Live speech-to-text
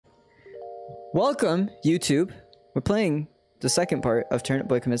Welcome, YouTube. We're playing the second part of Turnip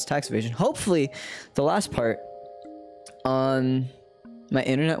Boy Commits Tax Evasion. Hopefully, the last part. My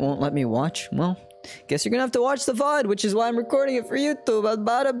internet won't let me watch. Well, guess you're gonna have to watch the VOD, which is why I'm recording it for YouTube.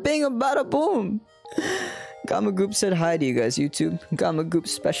 Bada bing, bada boom. Gamma Goop said hi to you guys, YouTube. Gamma Goop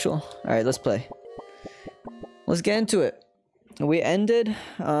special. Alright, let's play. Let's get into it. We ended,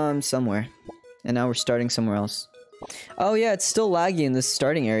 somewhere. And now we're starting somewhere else. Oh yeah, it's still laggy in this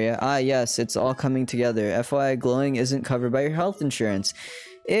starting area. Ah yes, it's all coming together. FYI, glowing isn't covered by your health insurance.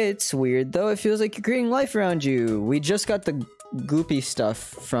 It's weird though, it feels like you're creating life around you. We just got the goopy stuff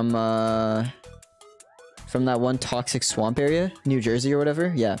from that one toxic swamp area, New Jersey or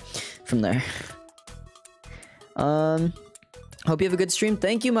whatever. Yeah, from there. Hope you have a good stream.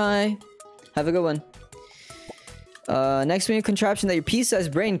 Thank you, Mai. Have a good one. Next we need a contraption that your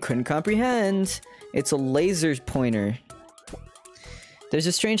pea-sized brain couldn't comprehend. It's a laser pointer. There's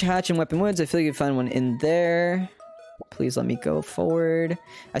a strange hatch in Weapon Woods. I feel like you can find one in there. Please let me go forward.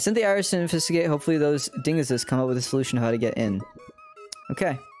 I sent the Iris to investigate. Hopefully those dinguses come up with a solution to how to get in.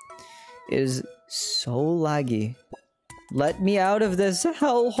 Okay. It is so laggy. Let me out of this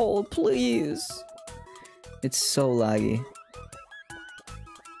hellhole, please. It's so laggy.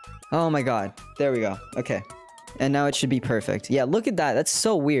 Oh my god. There we go. Okay. And now it should be perfect. Yeah, look at that. That's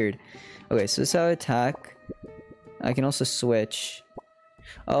so weird. Okay, so this is how I attack. I can also switch.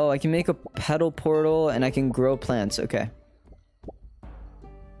 Oh, I can make a petal portal and I can grow plants. Okay.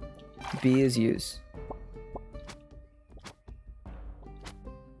 B is use.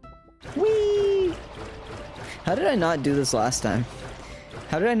 Whee! How did I not do this last time?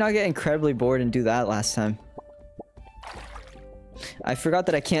 How did I not get incredibly bored and do that last time? I forgot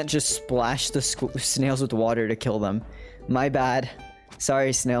that I can't just splash the snails with water to kill them. My bad.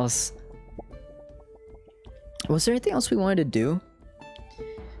 Sorry, snails. Was there anything else we wanted to do?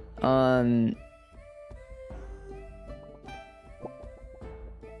 I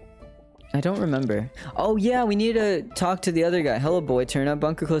don't remember. Oh yeah, we need to talk to the other guy. Hello boy, Turnip.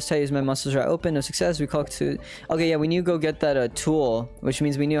 Bunker close tight, use my muscles right open. No success, we call to... Okay, yeah, we need to go get that tool, which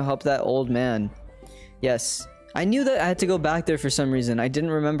means we need to help that old man. Yes. I knew that I had to go back there for some reason. I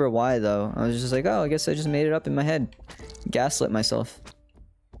didn't remember why though. I was just like, oh, I guess I just made it up in my head. Gaslit myself.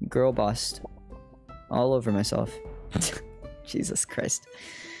 Girl bossed. All over myself. Jesus Christ.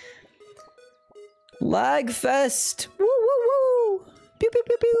 Lag fest! Woo woo woo! Pew pew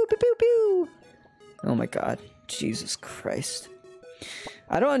pew pew pew pew pew! Oh my god. Jesus Christ.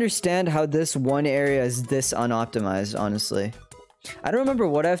 I don't understand how this one area is this unoptimized, honestly. I don't remember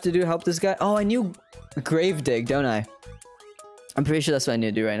what I have to do to help this guy. Oh, I knew grave dig, don't I? I'm pretty sure that's what I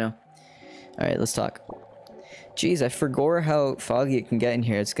need to do right now. Alright, let's talk. Jeez, I forgot how foggy it can get in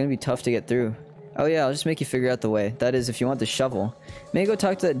here. It's gonna be tough to get through. Oh yeah, I'll just make you figure out the way. That is, if you want the shovel. Maybe go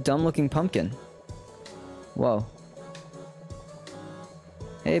talk to that dumb-looking pumpkin. Whoa.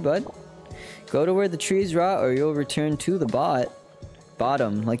 Hey, bud. Go to where the trees rot or you'll return to the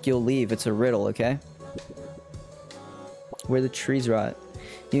bottom, like you'll leave. It's a riddle, okay? Where the trees rot.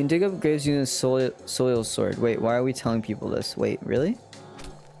 You can dig up graves using a soil sword. Wait, why are we telling people this? Wait, really?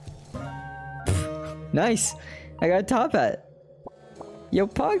 Nice! I got a top hat. Yo,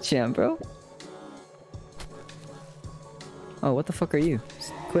 PogChamp, bro. Oh, what the fuck are you?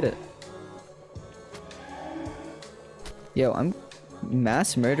 Quit it. Yo, I'm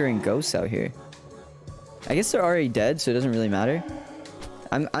mass murdering ghosts out here. I guess they're already dead, so it doesn't really matter.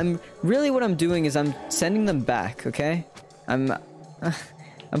 I'm really what I'm doing is I'm sending them back, okay? I'm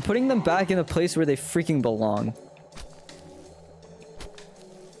putting them back in the place where they freaking belong.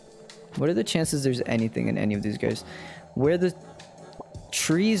 What are the chances there's anything in any of these guys? Where the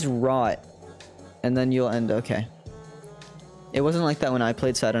trees rot, and then you'll end... Okay. It wasn't like that when I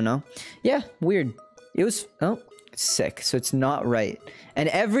played, so I don't know. Yeah, weird. It was... Oh, sick. So it's not right. And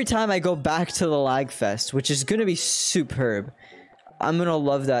every time I go back to the lag fest, which is gonna be superb, I'm gonna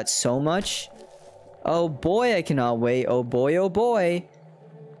love that so much. Oh boy, I cannot wait. Oh boy, oh boy.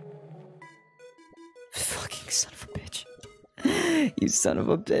 Fucking son of a bitch. You son of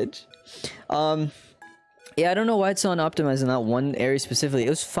a bitch. Yeah, I don't know why it's so unoptimized in that one area specifically. It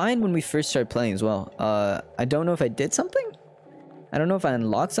was fine when we first started playing as well. I don't know if I did something. I don't know if I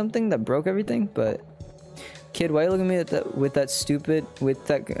unlocked something that broke everything, but... Kid, why are you looking at me with that stupid...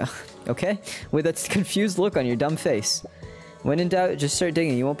 Okay? With that confused look on your dumb face. When in doubt, just start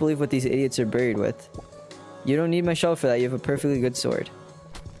digging. You won't believe what these idiots are buried with. You don't need my shovel for that. You have a perfectly good sword.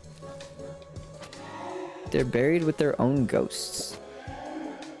 They're buried with their own ghosts.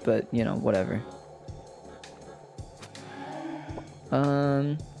 But, you know, whatever.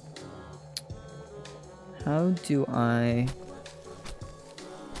 How do I...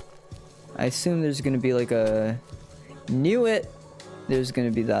 I assume there's gonna be like a... Knew it! There's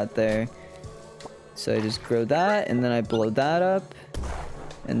gonna be that there. So I just grow that, and then I blow that up.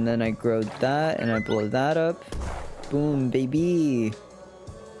 And then I grow that, and I blow that up. Boom, baby!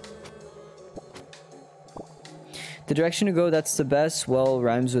 The direction to go that's the best, well,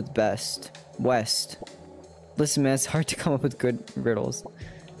 rhymes with best. West. Listen, man, it's hard to come up with good riddles.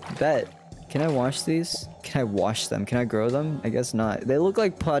 Bet. Can I wash these? Can I wash them? Can I grow them? I guess not. They look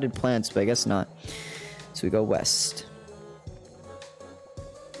like potted plants, but I guess not. So we go west.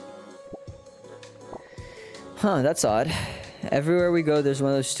 Huh, that's odd. Everywhere we go, there's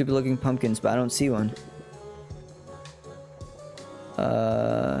one of those stupid looking pumpkins, but I don't see one.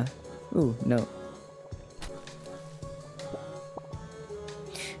 Ooh, no.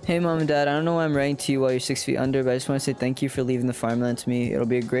 Hey mom and dad, I don't know why I'm writing to you while you're 6 feet under, but I just want to say thank you for leaving the farmland to me. It'll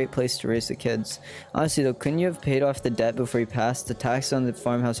be a great place to raise the kids. Honestly though, couldn't you have paid off the debt before you passed? The taxes on the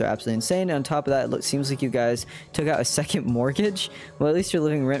farmhouse are absolutely insane, and on top of that, it seems like you guys took out a second mortgage? Well, at least you're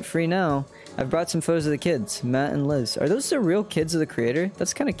living rent-free now. I've brought some photos of the kids, Matt and Liz. Are those the real kids of the creator?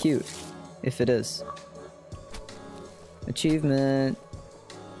 That's kind of cute, if it is. Achievement.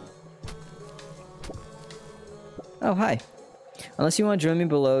 Oh, hi. Unless you want to join me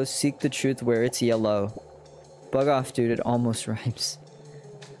below, seek the truth where it's yellow. Bug off, dude. It almost rhymes.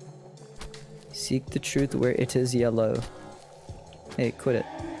 Seek the truth where it is yellow. Hey, quit it.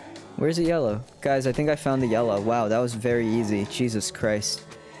 Where's the yellow? Guys, I think I found the yellow. Wow, that was very easy. Jesus Christ.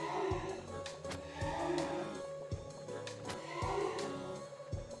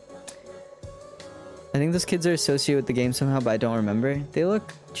 I think those kids are associated with the game somehow, but I don't remember. They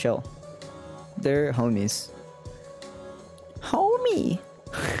look chill. They're homies. Homie!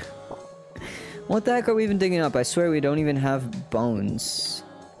 What the heck are we even digging up? I swear we don't even have bones.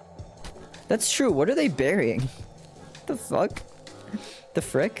 That's true. What are they burying? The fuck? The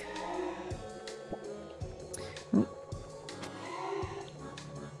frick?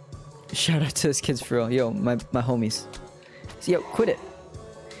 Shout out to those kids for real. Yo, my homies. Yo, quit it.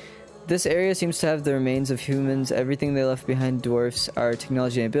 This area seems to have the remains of humans. Everything they left behind dwarfs our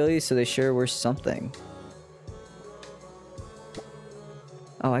technology and abilities, so they sure were something.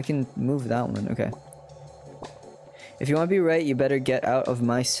 Oh, I can move that one. Okay. If you want to be right, you better get out of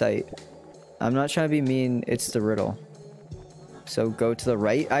my sight. I'm not trying to be mean. It's the riddle. So go to the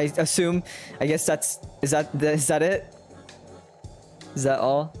right, I assume. I guess that's... Is that it? Is that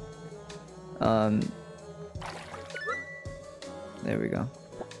all? There we go.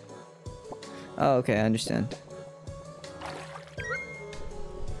 Oh, okay, I understand.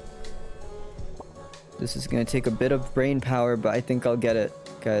 This is gonna take a bit of brain power, but I think I'll get it,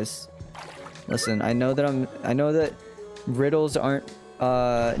 guys. Listen, I know that riddles aren't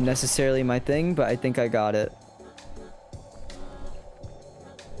necessarily my thing, but I think I got it.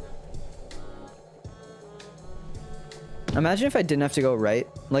 Imagine if I didn't have to go right.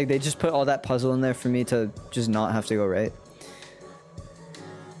 Like, they just put all that puzzle in there for me to just not have to go right.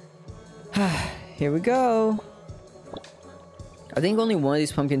 Here we go. I think only one of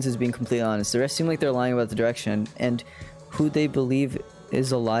these pumpkins is being completely honest. The rest seem like they're lying about the direction and who they believe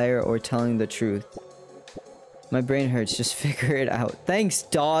is a liar or telling the truth. My brain hurts. Just figure it out. Thanks,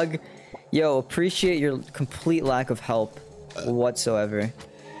 dog. Yo, appreciate your complete lack of help whatsoever.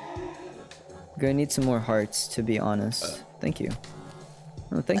 Gonna need some more hearts, to be honest. Thank you.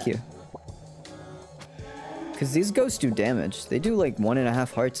 Oh, thank you. Because these ghosts do damage. They do like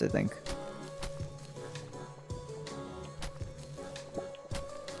 1.5 hearts, I think.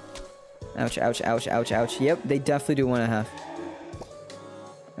 Ouch, ouch, ouch, ouch, ouch. Yep, they definitely do 1.5.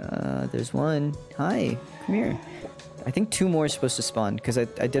 There's one. Hi, come here. I think 2 more is supposed to spawn, because I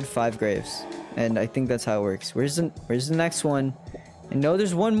did 5 graves. And I think that's how it works. Where's the next one? I know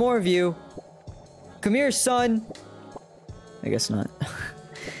there's one more of you. Come here, son! I guess not.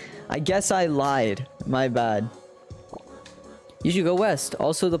 I guess I lied. My bad. You should go west.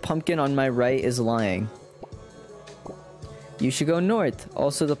 Also, the pumpkin on my right is lying. You should go north.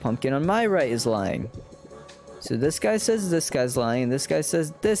 Also, the pumpkin on my right is lying. So this guy says this guy's lying, and this guy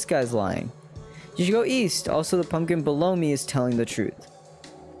says this guy's lying. You should go east. Also, the pumpkin below me is telling the truth.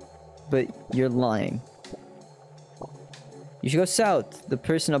 But you're lying. You should go south. The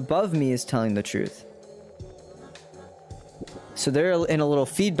person above me is telling the truth. So they're in a little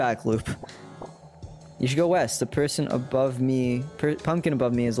feedback loop. You should go west. The person above me, pumpkin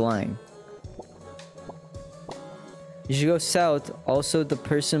above me is lying. You should go south. Also, the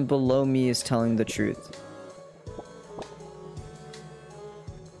person below me is telling the truth.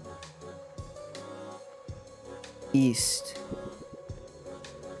 East.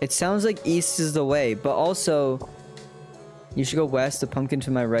 It sounds like east is the way, but also You should go west. The pumpkin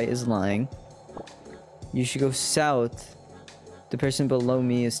to my right is lying. You should go south. The person below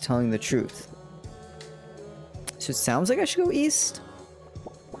me is telling the truth. So it sounds like I should go east.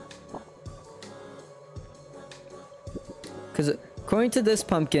 Because according to this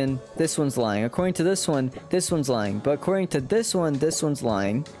pumpkin, this one's lying. According to this one's lying. But according to this one's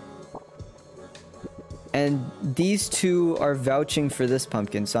lying. And these two are vouching for this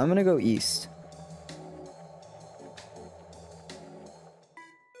pumpkin, so I'm gonna go east.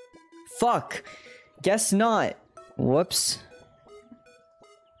 Fuck! Guess not! Whoops.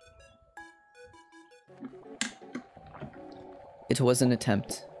 It was an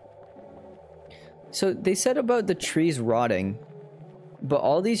attempt. So they said about the trees rotting, but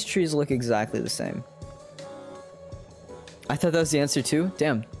all these trees look exactly the same. I thought that was the answer too?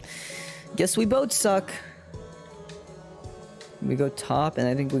 Damn. Guess we both suck. We go top, and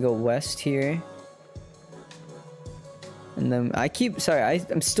I think we go west here. And then I keep... Sorry,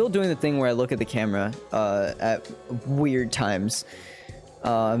 I'm still doing the thing where I look at the camera at weird times.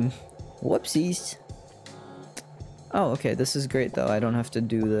 Whoopsies. Oh, okay, this is great though. I don't have to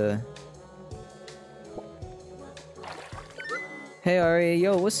do the... Hey Ari,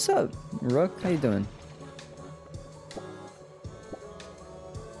 yo, what's up? Rook, how you doing?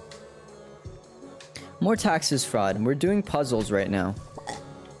 More taxes fraud. We're doing puzzles right now.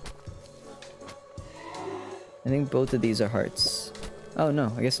 I think both of these are hearts. Oh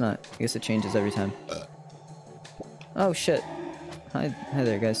no, I guess not. I guess it changes every time. Oh shit. Hi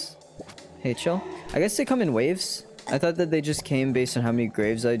there guys. Hey, chill. I guess they come in waves. I thought that they just came based on how many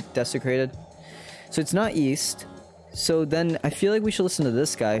graves I desecrated. So it's not east. So then I feel like we should listen to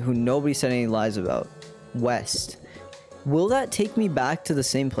this guy who nobody said any lies about. West. Will that take me back to the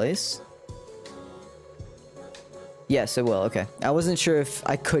same place? Yes, it will. Okay. I wasn't sure if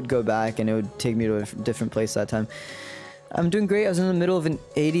I could go back and it would take me to a different place that time. I'm doing great. I was in the middle of an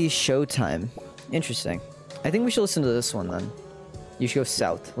 80s showtime. Interesting. I think we should listen to this one then. You should go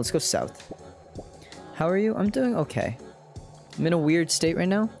south. Let's go south. How are you? I'm doing okay. I'm in a weird state right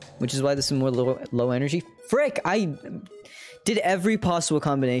now, which is why this is more low energy. Frick! I did every possible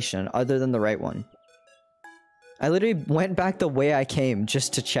combination other than the right one. I literally went back the way I came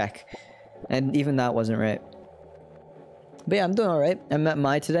just to check. And even that wasn't right. But yeah, I'm doing alright. I met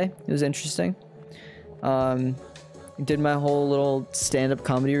Mai today. It was interesting. Did my whole little stand-up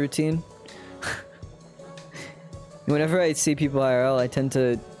comedy routine. Whenever I see people IRL, I tend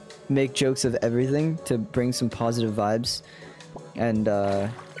to make jokes of everything to bring some positive vibes. And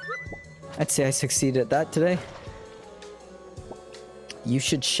I'd say I succeeded at that today. You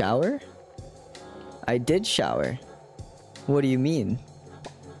should shower? I did shower. What do you mean?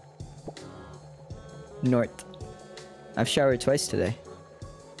 North. I've showered twice today.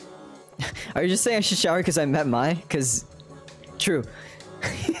 Are you just saying I should shower because I met Mai? Because... True.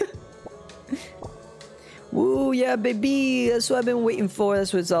 Woo, yeah, baby! That's what I've been waiting for.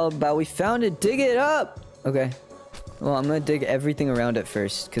 That's what it's all about. We found it. Dig it up! Okay. Well, I'm gonna dig everything around it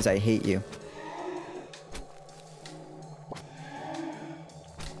first, because I hate you.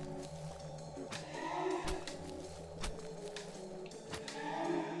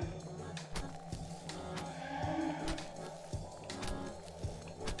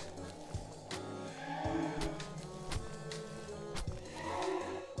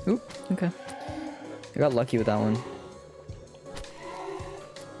 Oop, okay. I got lucky with that one.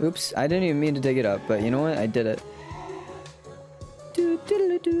 Oops, I didn't even mean to dig it up, but you know what? I did it.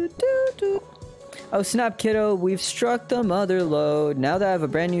 Oh snap, kiddo, we've struck the mother lode. Now that I have a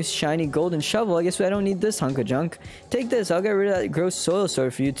brand new shiny golden shovel, I guess I don't need this hunk of junk. Take this, I'll get rid of that gross soil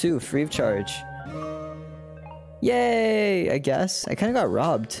sword for you too, free of charge. Yay, I guess. I kinda got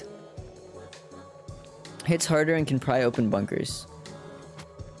robbed. Hits harder and can pry open bunkers.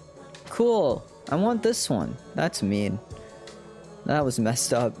 Cool. I want this one. That's mean. That was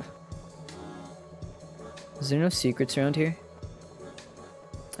messed up. Is there no secrets around here?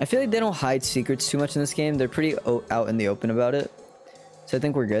 I feel like they don't hide secrets too much in this game. They're pretty out in the open about it. So I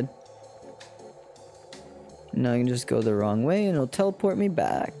think we're good. Now I can just go the wrong way and it'll teleport me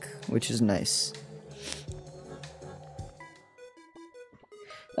back, which is nice.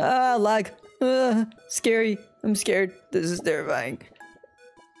 Ah, lag. Scary. I'm scared. This is terrifying.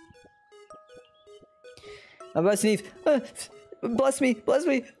 I'm about to sneeze. Bless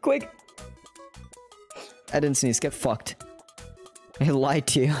me, quick. I didn't sneeze, get fucked. I lied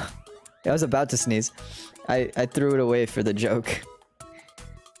to you. I was about to sneeze. I threw it away for the joke.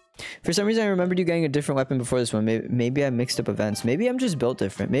 For some reason I remembered you getting a different weapon before this one. Maybe I mixed up events. Maybe I'm just built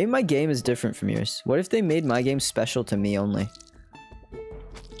different. Maybe my game is different from yours. What if they made my game special to me only?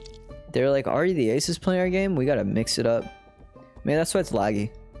 They're like, Ari the Ace is playing our game? We gotta mix it up. Maybe that's why it's laggy.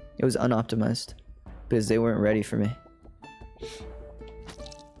 It was unoptimized. Because they weren't ready for me.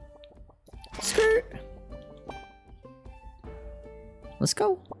 Skirt! Let's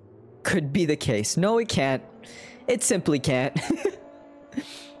go. Could be the case. No, it can't. It simply can't.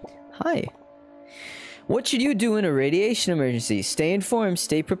 Hi. What should you do in a radiation emergency? Stay informed,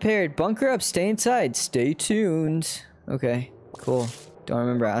 stay prepared, bunker up, stay inside, stay tuned. Okay, cool. Don't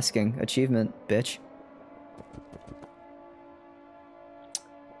remember asking. Achievement, bitch.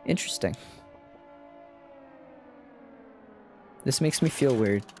 Interesting. This makes me feel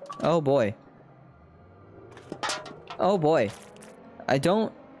weird. Oh boy. Oh boy. I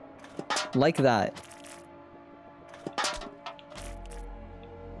don't like that.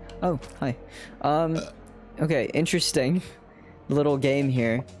 Oh, hi. Okay, interesting little game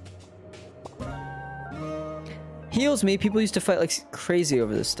here. Heals me. People used to fight like crazy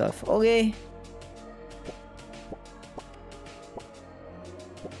over this stuff. Okay.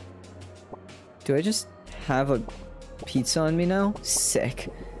 Do I just have a pizza on me now? Sick.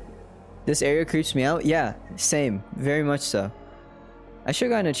 This area creeps me out? Yeah, same. Very much so. I should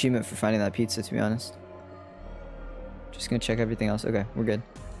have got an achievement for finding that pizza, to be honest. Just gonna check everything else. Okay, we're good.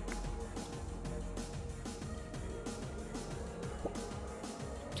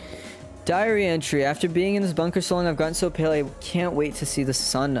 Diary entry. After being in this bunker so long, I've gotten so pale I can't wait to see the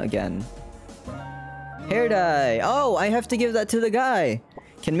sun again. Hair dye. Oh, I have to give that to the guy.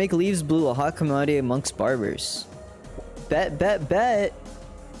 Can make leaves blue, a hot commodity amongst barbers. Bet, bet, bet.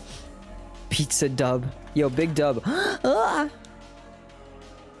 Pizza dub. Yo, big dub. Ah!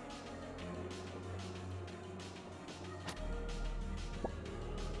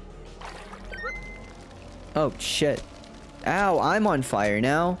 Oh, shit. Ow, I'm on fire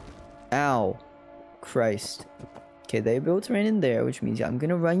now. Ow. Christ. Okay, they built right in there, which means I'm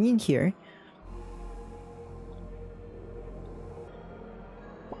gonna run in here.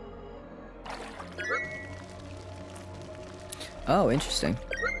 Oh, interesting.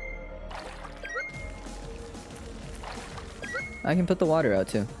 I can put the water out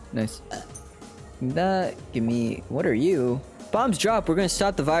too. Nice. That, give me, what are you? Bombs drop, we're gonna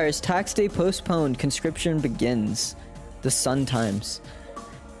stop the virus. Tax day postponed, conscription begins. The sun times.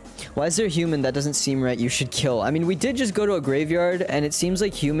 Why is there a human that doesn't seem right? You should kill. I mean, we did just go to a graveyard, and it seems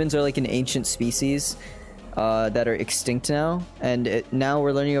like humans are like an ancient species that are extinct now. And now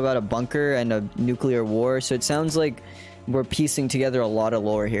we're learning about a bunker and a nuclear war, so it sounds like we're piecing together a lot of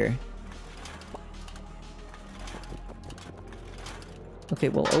lore here. Okay,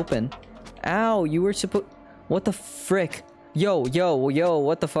 well, open. Ow, you were supposed... What the frick? Yo, yo, yo,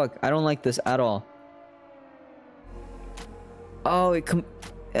 what the fuck? I don't like this at all. Oh,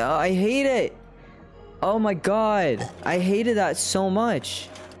 I hate it. Oh my god. I hated that so much.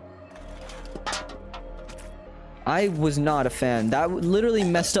 I was not a fan. That literally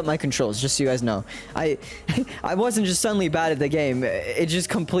messed up my controls, just so you guys know. I wasn't just suddenly bad at the game. It just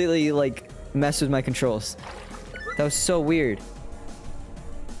completely, like, messed with my controls. That was so weird.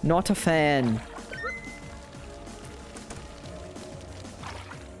 Not a fan.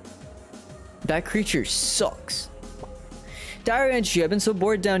 That creature sucks. Diary entry. I've been so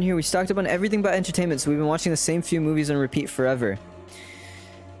bored down here. We stocked up on everything but entertainment, so we've been watching the same few movies on repeat forever.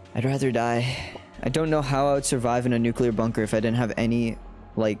 I'd rather die. I don't know how I would survive in a nuclear bunker if I didn't have any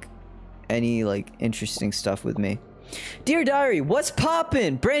interesting stuff with me. Dear Diary, what's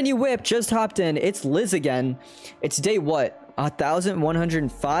poppin'? Brand new whip, just hopped in. It's Liz again. It's day what?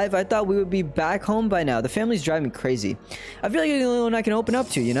 1105? I thought we would be back home by now. The family's driving me crazy. I feel like you're the only one I can open up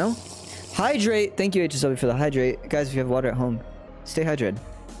to, you know? Hydrate. Thank you, HSW, for the hydrate. Guys, if you have water at home, stay hydrated.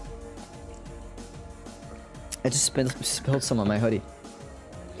 I just spilled some on my hoodie.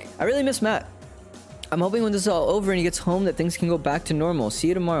 I really miss Matt. I'm hoping when this is all over and he gets home that things can go back to normal. See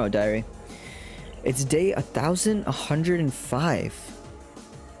you tomorrow, Diary. It's day 1105.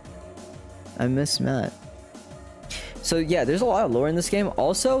 I miss Matt. So yeah, there's a lot of lore in this game.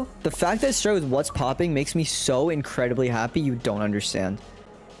 Also, the fact that it started with what's popping makes me so incredibly happy you don't understand.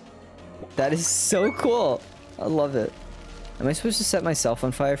 That is so cool. I love it. Am I supposed to set myself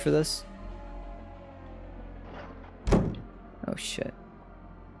on fire for this? Oh shit.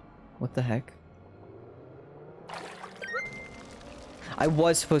 What the heck? I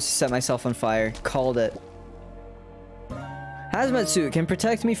was supposed to set myself on fire. Called it. Hazmat suit can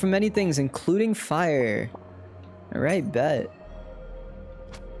protect me from many things, including fire. Alright, bet.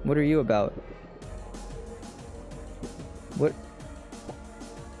 What are you about? What?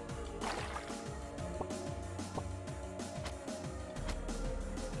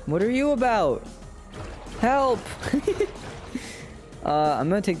 What are you about? Help! I'm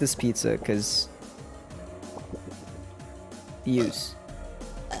gonna take this pizza, because... use.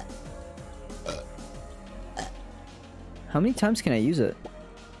 How many times can I use it?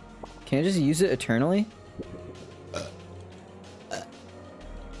 Can I just use it eternally?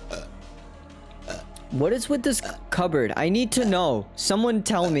 What is with this cupboard? I need to know. Someone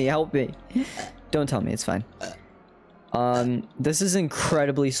tell me. Help me. Don't tell me. It's fine. This is an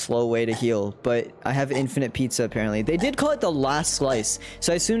incredibly slow way to heal, but I have infinite pizza apparently. They did call it the last slice,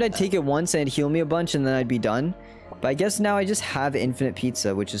 so I assumed I'd take it once and it'd heal me a bunch and then I'd be done. But I guess now I just have infinite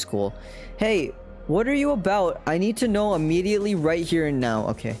pizza, which is cool. Hey, what are you about? I need to know immediately right here and now.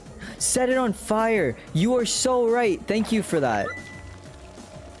 Okay. Set it on fire. You are so right. Thank you for that.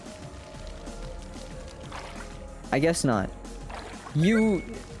 I guess not. You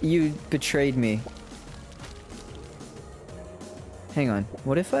betrayed me. Hang on.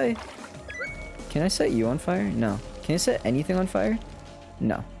 What if I... Can I set you on fire? No. Can I set anything on fire?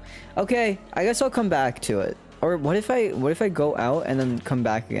 No. Okay, I guess I'll come back to it. Or what if I go out and then come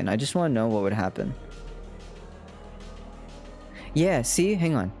back again? I just want to know what would happen. Yeah, see?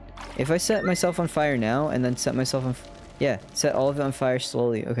 Hang on. If I set myself on fire now and then set myself on... Yeah, set all of it on fire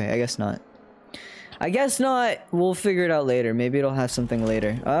slowly. Okay, I guess not. I guess not. We'll figure it out later. Maybe it'll have something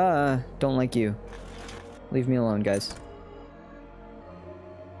later. Don't like you. Leave me alone, guys.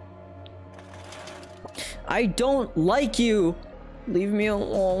 I don't like you! Leave me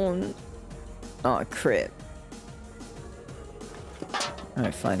alone. Oh, crap.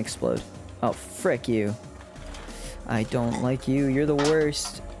 Alright, fine, explode. Oh, frick you. I don't like you, you're the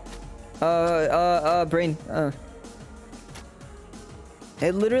worst. Brain,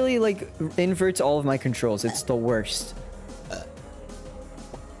 It literally, like, inverts all of my controls. It's the worst.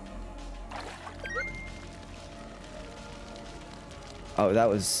 Oh, that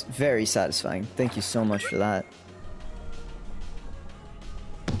was very satisfying. Thank you so much for that.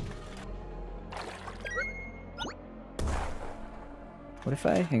 What if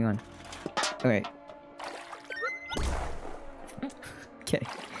I... Hang on. Okay. Okay.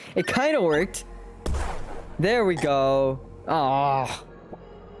 It kind of worked. There we go. Ah.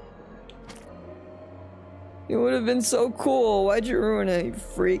 It would have been so cool. Why'd you ruin it, you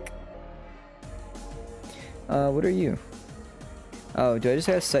freak? What are you? Oh, do I just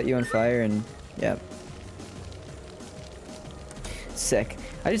gotta set you on fire and... Yep. Sick.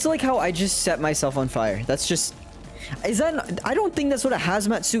 I just like how I just set myself on fire. That's just... Is that... I don't think that's what a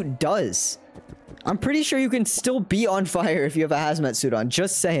hazmat suit does. I'm pretty sure you can still be on fire if you have a hazmat suit on.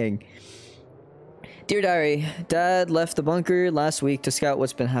 Just saying. Dear Diary, Dad left the bunker last week to scout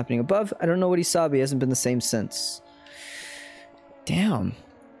what's been happening above. I don't know what he saw, but he hasn't been the same since. Damn.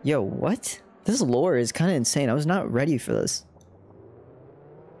 Yo, what? This lore is kind of insane. I was not ready for this.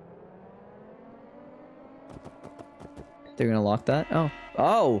 They're gonna lock that? Oh.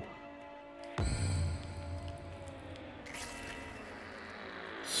 Oh!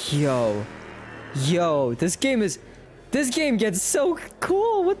 Yo. Yo, this game is... This game gets so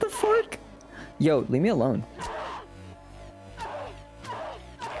cool! What the fuck? Yo, leave me alone.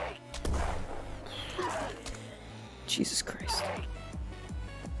 Jesus Christ.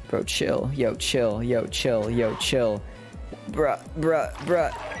 Bro, chill. Yo, chill. Yo, chill. Yo, chill.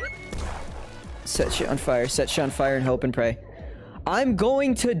 Bruh. Set shit on fire. Set shit on fire and hope and pray. I'm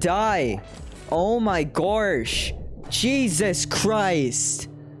going to die. Oh my gosh. Jesus Christ.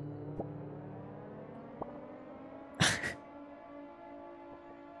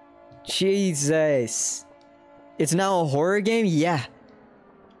 Jesus. It's now a horror game? Yeah.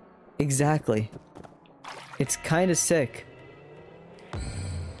 Exactly. It's kind of sick.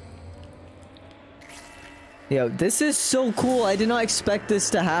 Yo, this is so cool. I did not expect this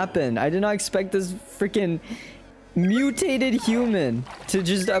to happen. I did not expect this freaking mutated human to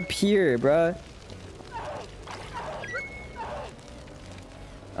just appear, bruh.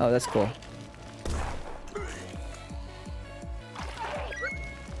 Oh, that's cool.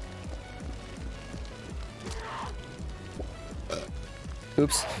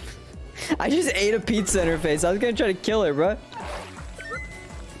 Oops. I just ate a pizza in her face. I was gonna try to kill her, bruh.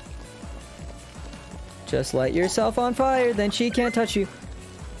 Just light yourself on fire, then she can't touch you.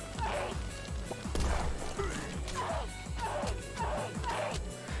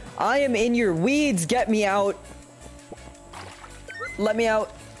 I am in your weeds. Get me out. Let me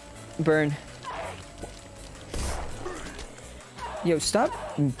out. Burn. Yo, stop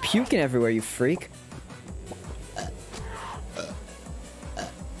puking everywhere, you freak.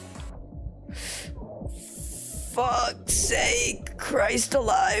 Fuck's sake. Christ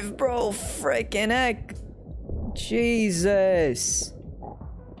alive, bro. Frickin' heck. Jesus.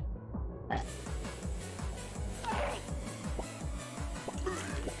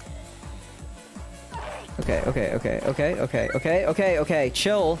 Okay, Okay.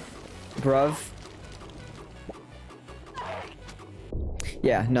 Chill, bruv.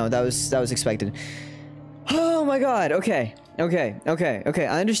 Yeah, no, that was expected. Oh my god. Okay.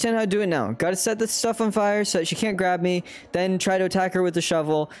 I understand how to do it now. Gotta set this stuff on fire so that she can't grab me. Then try to attack her with the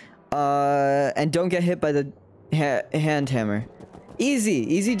shovel. And don't get hit by the hand hammer.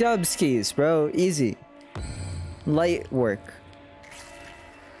 Easy dub skis, bro. Easy. Light work.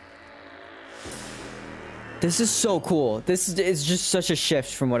 This is so cool. This is just such a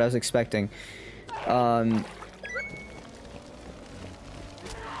shift from what I was expecting.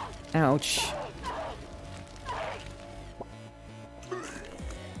 Ouch.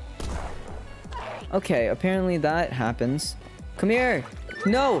 Okay, apparently that happens. Come here!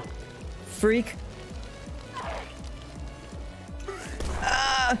 No! Freak!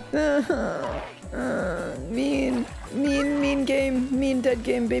 Ah! Mean game. Mean dead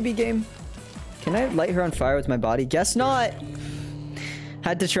game, baby game. Can I light her on fire with my body? Guess not!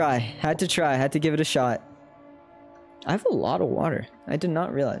 Had to try. Had to give it a shot. I have a lot of water. I did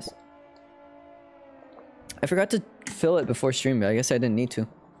not realize. I forgot to fill it before stream, but I guess I didn't need to.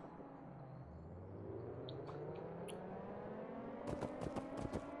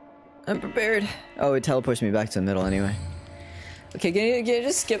 I'm prepared. Oh, it teleports me back to the middle anyway. Okay, can you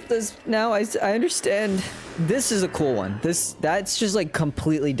just skip this now? I understand. This is a cool one. That's just like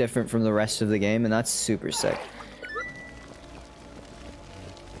completely different from the rest of the game, and that's super sick.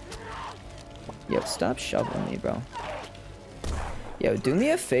 Yo, stop shoveling me, bro. Yo, do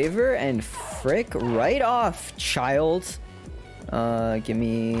me a favor and frick right off, child. Give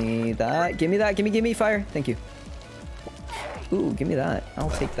me that. Give me fire. Thank you. Ooh, give me that. I'll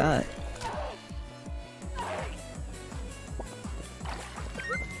take that.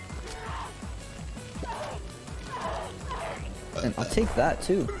 And I'll take that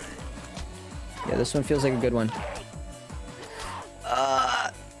too. Yeah, this one feels like a good one.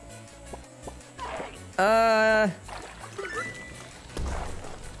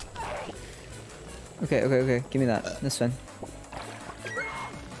 Okay. Give me that. This one.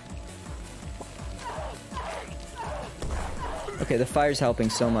 Okay, the fire's helping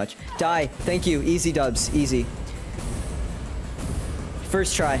so much. Die. Thank you. Easy dubs. Easy.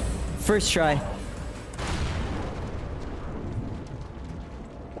 First try. First try.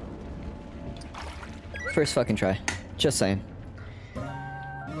 First fucking try. Just saying.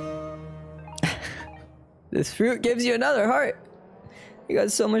 This fruit gives you another heart. You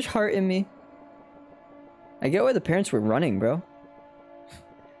got so much heart in me. I get why the parents were running, bro.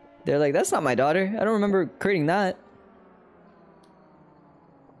 They're like, that's not my daughter. I don't remember creating that.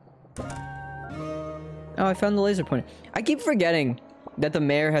 Oh, I found the laser pointer. I keep forgetting that the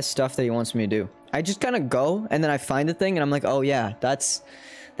mayor has stuff that he wants me to do. I just kind of go, and then I find the thing, and I'm like, oh yeah, that's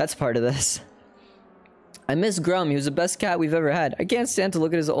part of this. I miss Grum. He was the best cat we've ever had. I can't stand to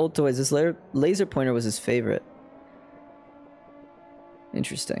look at his old toys. This laser pointer was his favorite.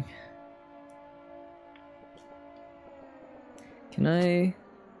 Interesting. Can I...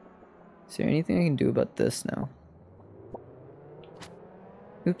 Is there anything I can do about this now?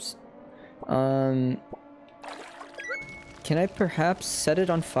 Oops. Can I perhaps set it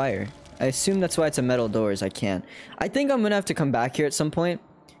on fire? I assume that's why it's a metal doors. I can't. I think I'm gonna have to come back here at some point,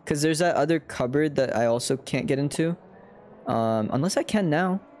 because there's that other cupboard that I also can't get into. Unless I can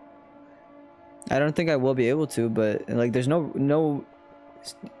now. I don't think I will be able to, but like there's no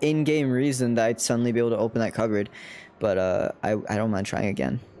in-game reason that I'd suddenly be able to open that cupboard. But I don't mind trying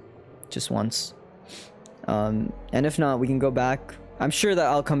again. Just once. And if not, we can go back. I'm sure that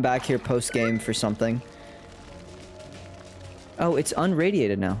I'll come back here post-game for something. Oh, it's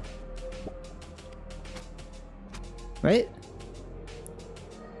unradiated now. Right?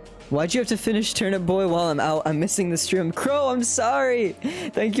 Why'd you have to finish Turnip Boy while I'm out? I'm missing the stream. Crow, I'm sorry!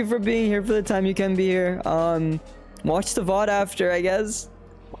 Thank you for being here for the time you can be here. Watch the VOD after, I guess.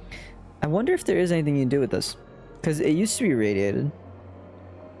 I wonder if there is anything you can do with this. Because it used to be radiated.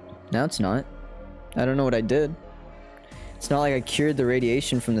 Now it's not. I don't know what I did. It's not like I cured the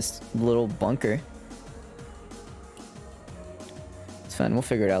radiation from this little bunker. It's fine, we'll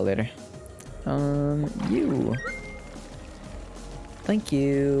figure it out later. You. Thank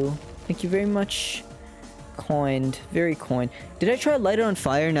you. Thank you very much. Coined. Very coined. Did I try to light it on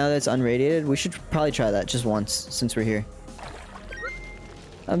fire now that it's unradiated? We should probably try that just once, since we're here.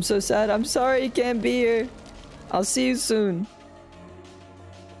 I'm so sad. I'm sorry you can't be here. I'll see you soon.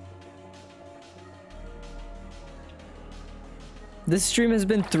 This stream has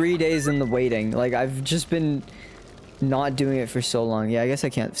been 3 days in the waiting. Like, I've just been not doing it for so long. Yeah, I guess I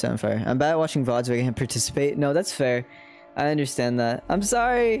can't set on fire. I'm bad at watching VODs, so I can't participate. No, that's fair. I understand that. I'm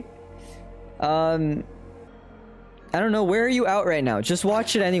sorry. I don't know, where are you out right now? Just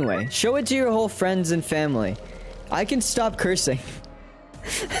watch it anyway. Show it to your whole friends and family. I can stop cursing.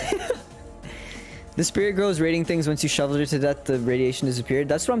 The spirit girl is raiding things. Once you shoveled her to death, the radiation disappeared.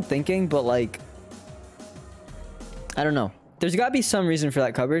 That's what I'm thinking, but like... I don't know. There's gotta be some reason for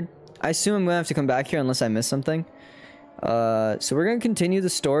that cupboard. I assume I'm gonna have to come back here unless I miss something. So we're gonna continue the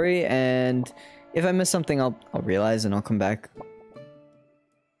story, and if I miss something, I'll realize and I'll come back.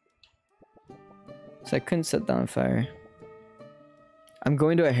 So I couldn't set down fire. I'm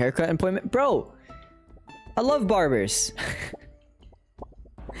going to a haircut appointment. Bro! I love barbers.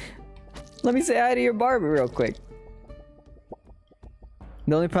 Let me say hi to your barber real quick.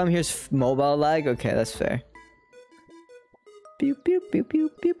 The only problem here is mobile lag. Okay, that's fair. Pew pew pew pew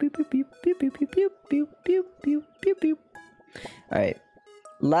pew pew pew pew pew pew pew pew pew pew pew pew pew. All right,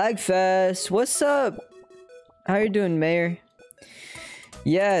 Lagfest. What's up? How you doing, Mayor?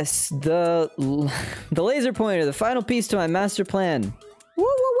 Yes, the laser pointer, the final piece to my master plan. Woo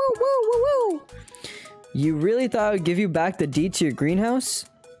woo woo woo woo woo. You really thought I would give you back the deed to your greenhouse?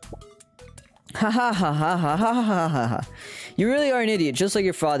 Ha ha ha ha ha ha ha ha ha. You really are an idiot, just like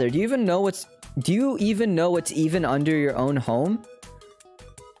your father. Do you even know what's even under your own home?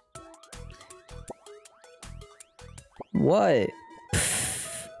 What?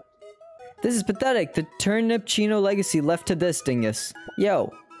 Pfft. This is pathetic. The Turnip Chino legacy left to this dingus.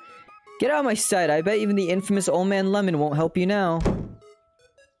 Yo. Get out of my sight. I bet even the infamous Old Man Lemon won't help you now.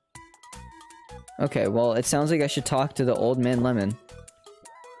 Okay, well, it sounds like I should talk to the Old Man Lemon.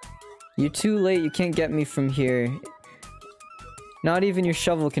 You're too late. You can't get me from here. Not even your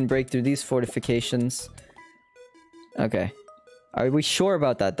shovel can break through these fortifications. Okay. Are we sure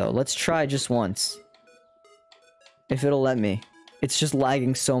about that, though? Let's try just once. If it'll let me. It's just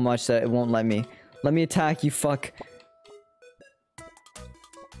lagging so much that it won't let me. Let me attack, you fuck.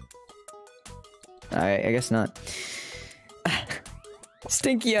 Alright, I guess not.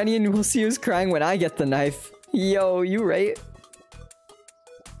 Stinky Onion will see who's crying when I get the knife. Yo, you right?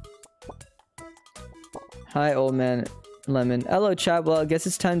 Hi, Old Man Lemon. Hello, chat. Well, I guess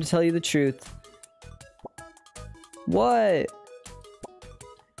it's time to tell you the truth. What?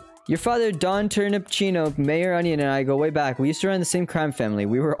 Your father, Don Turnip Chino, Mayor Onion, and I go way back. We used to run the same crime family.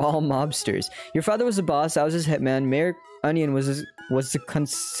 We were all mobsters. Your father was the boss. I was his hitman. Mayor Onion was the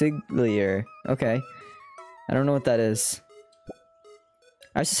consigliere. Okay. I don't know what that is.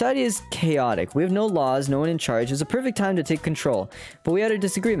 Our society is chaotic. We have no laws, no one in charge. It was a perfect time to take control. But we had our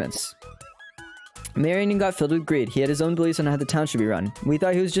disagreements. Mayor Onion got filled with greed. He had his own beliefs on how the town should be run. We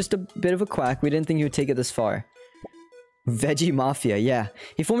thought he was just a bit of a quack. We didn't think he would take it this far. Veggie Mafia, yeah.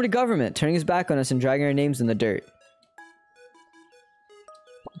 He formed a government, turning his back on us and dragging our names in the dirt.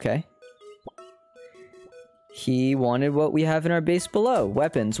 Okay. He wanted what we have in our base below.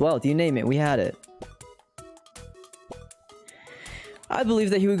 Weapons, wealth, you name it, we had it. I believe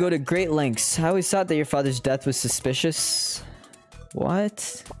that he would go to great lengths. I always thought that your father's death was suspicious.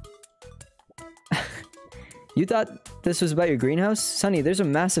 What? You thought this was about your greenhouse? Sonny, there's a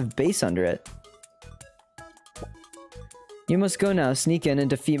massive base under it. You must go now, sneak in and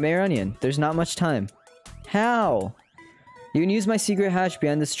defeat Mayor Onion. There's not much time. How? You can use my secret hatch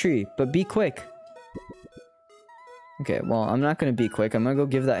behind this tree, but be quick. Okay, well, I'm not gonna be quick. I'm gonna go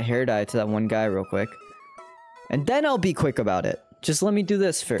give that hair dye to that one guy real quick. And then I'll be quick about it. Just let me do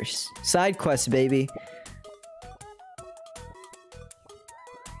this first. Side quest, baby.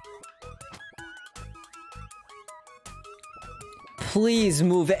 Please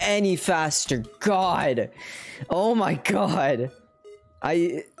move any faster. God. Oh my god.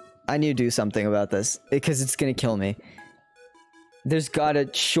 I need to do something about this because it's gonna kill me. There's gotta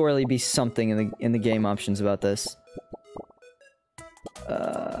surely be something in the game options about this.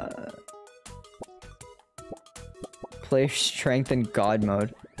 Player strength and god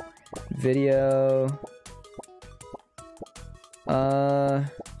mode. Video.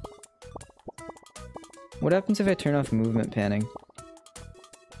 What happens if I turn off movement panning?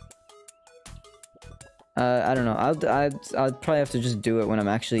 I don't know. I'll probably have to just do it when I'm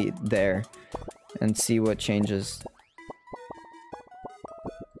actually there and see what changes.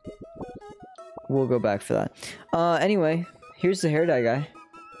 We'll go back for that. Anyway, here's the hair dye guy.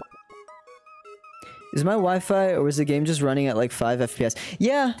 Is my Wi-Fi or was the game just running at like 5 FPS?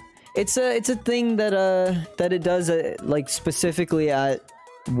 Yeah, it's a thing that that it does like specifically at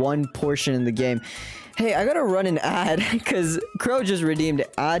one portion in the game. Hey, I gotta run an ad because Crow just redeemed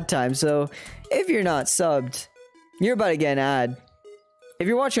ad time. So if you're not subbed, you're about to get an ad. If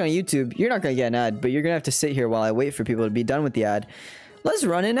you're watching on YouTube, you're not gonna get an ad, but you're gonna have to sit here while I wait for people to be done with the ad. Let's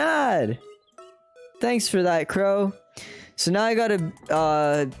run an ad. Thanks for that, Crow. So now I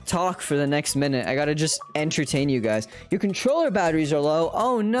gotta talk for the next minute. I gotta just entertain you guys. Your controller batteries are low.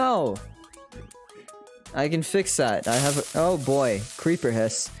 Oh no. I can fix that. I have a, oh boy, creeper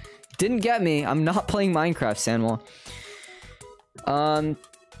hiss. Didn't get me. I'm not playing Minecraft, Sandwall.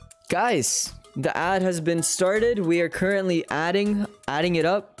 Guys, the ad has been started. We are currently adding it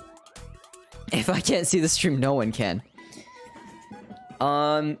up. If I can't see the stream, no one can.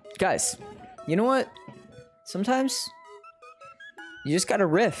 Guys, you know what? Sometimes you just gotta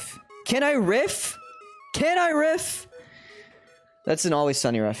riff. Can I riff? Can I riff? That's an Always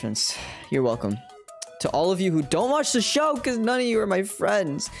Sunny reference. You're welcome. To all of you who don't watch the show, because none of you are my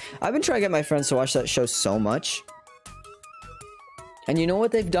friends. I've been trying to get my friends to watch that show so much. And you know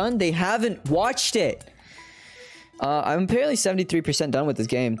what they've done? They haven't watched it. I'm apparently 73% done with this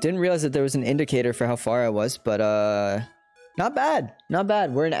game. Didn't realize that there was an indicator for how far I was, but not bad. Not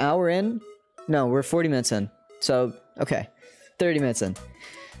bad. We're an hour in. No, we're 40 minutes in. So, okay. 30 minutes in.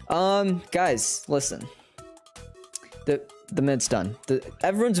 Guys, listen. The mid's done.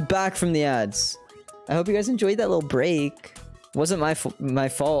 Everyone's back from the ads. I hope you guys enjoyed that little break. Wasn't my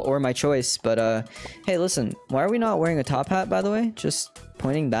fault or my choice, but hey, listen. Why are we not wearing a top hat, by the way? Just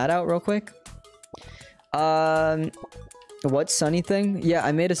pointing that out real quick. What Sunny thing? Yeah,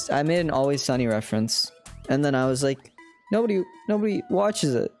 I made an Always Sunny reference, and then I was like, nobody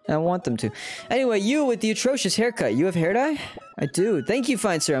watches it. I want them to. Anyway, you with the atrocious haircut. You have hair dye? I do. Thank you,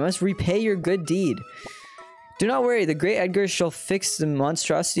 fine sir. I must repay your good deed. Do not worry. The great Edgar shall fix the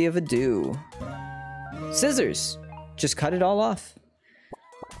monstrosity of a do. Scissors. Just cut it all off.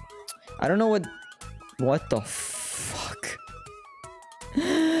 I don't know what the fuck.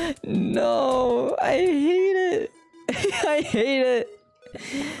 No, I hate it. I hate it.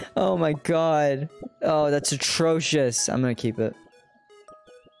 Oh my god. Oh, that's atrocious. I'm gonna keep it.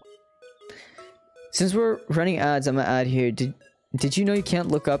 Since we're running ads, I'm gonna add here. Did you know you can't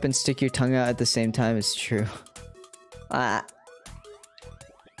look up and stick your tongue out at the same time? It's true.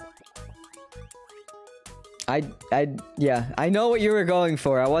 Yeah, I know what you were going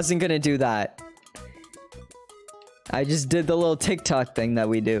for. I wasn't gonna do that. I just did the little TikTok thing that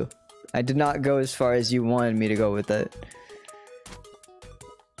we do. I did not go as far as you wanted me to go with it.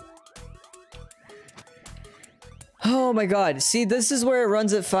 Oh my god. See, this is where it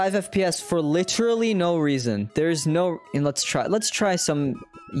runs at 5 FPS for literally no reason. There's no... And let's try some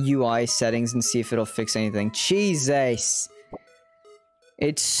UI settings and see if it'll fix anything. Jesus.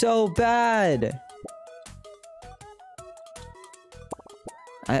 It's so bad.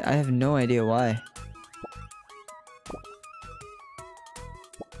 I have no idea why.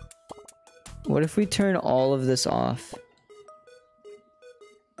 What if we turn all of this off?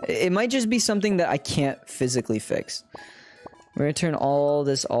 It might just be something that I can't physically fix. We're gonna turn all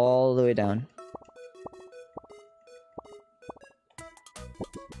this all the way down.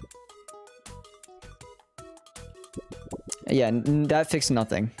 Yeah, that fixed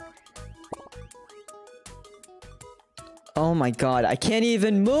nothing. Oh my god, I can't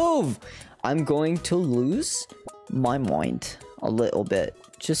even move! I'm going to lose my mind a little bit.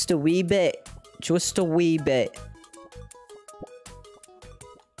 Just a wee bit. Just a wee bit.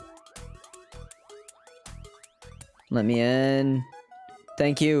 Let me in.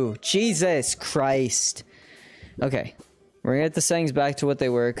 Thank you. Jesus Christ. Okay. We're gonna get the settings back to what they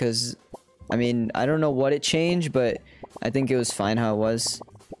were, because... I mean, I don't know what it changed, but I think it was fine how it was.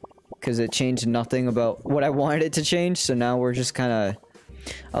 Because it changed nothing about what I wanted it to change, so now we're just kind of...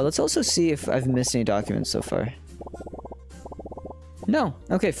 Oh, let's also see if I've missed any documents so far. No.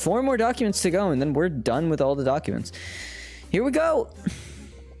 Okay, 4 more documents to go, and then we're done with all the documents. Here we go!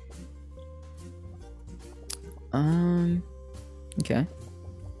 Okay.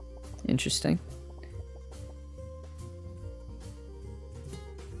 Interesting.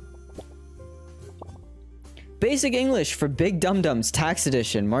 Basic English for Big Dum-Dums, Tax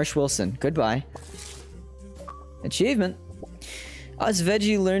Edition, Marsh Wilson. Goodbye. Achievement. Us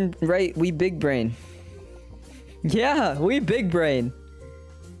veggie learned right, we big brain. Yeah, we big brain.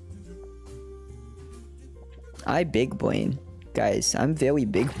 I big brain. Guys, I'm very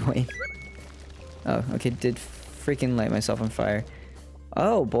big brain. Oh, okay, did freaking light myself on fire.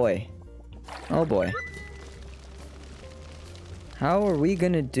 Oh boy. Oh boy. How are we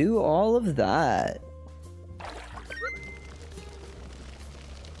gonna do all of that?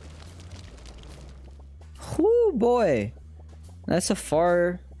 Whoo boy. That's a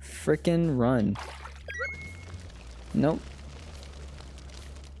far freaking run. Nope.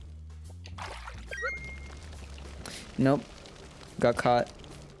 Nope. Got caught.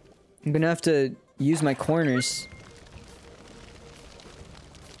 I'm gonna have to use my corners.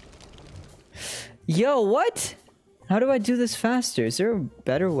 Yo, what? How do I do this faster? Is there a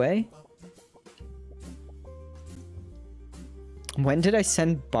better way? When did I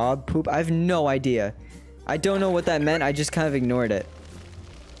send Bob poop? I have no idea. I don't know what that meant. I just kind of ignored it.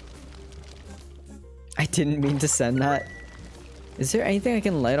 I didn't mean to send that. Is there anything I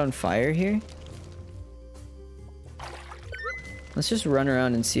can light on fire here? Let's just run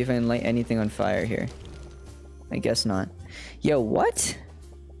around and see if I can light anything on fire here. I guess not. Yo, what?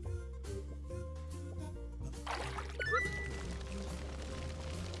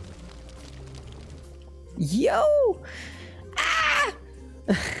 Yo! Ah!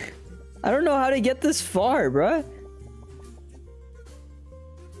 I don't know how to get this far, bruh.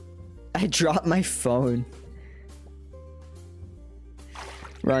 I dropped my phone.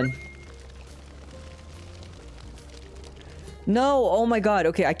 Run. No, oh my god.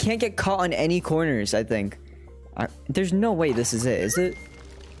 Okay, I can't get caught on any corners, I think. There's no way this is it, is it?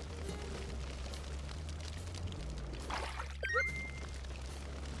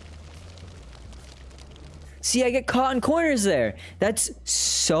 See, I get caught in corners there. That's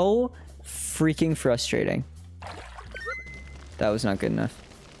so freaking frustrating. That was not good enough.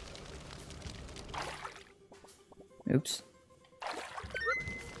 Oops.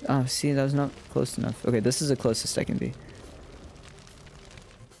 Oh, see, that was not close enough. Okay, this is the closest I can be.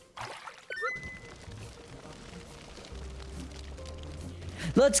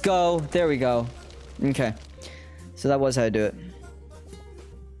 Let's go. There we go. Okay. So that was how to do it.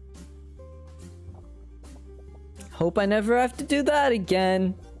 Hope I never have to do that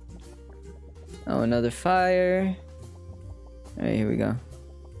again. Oh, another fire. Alright, here we go.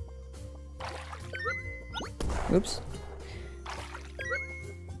 Oops.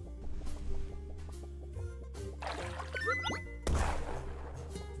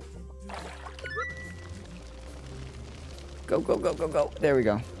 Go, go, go, go, go. There we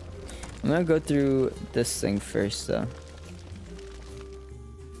go. I'm gonna go through this thing first, though.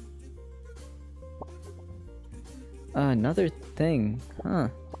 Another thing. Huh.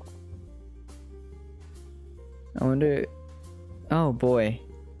 I wonder... Oh, boy.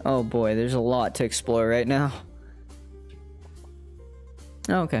 Oh, boy. There's a lot to explore right now.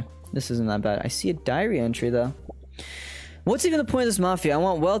 Oh, okay. This isn't that bad. I see a diary entry, though. What's even the point of this mafia? I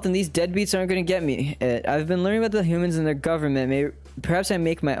want wealth and these deadbeats aren't going to get me it. I've been learning about the humans and their government. Perhaps I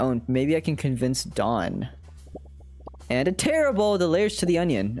make my own. Maybe I can convince Dawn. And a terrible, the layers to the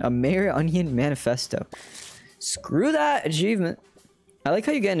onion. A Mayor Onion manifesto. Screw that achievement. I like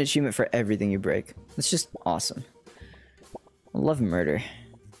how you get an achievement for everything you break. It's just awesome. I love murder.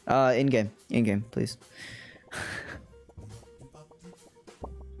 In-game. In-game, please.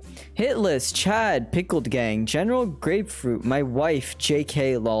 Hit list, Chad, Pickled Gang, General Grapefruit, my wife,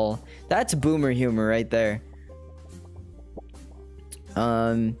 JK lol. That's boomer humor right there.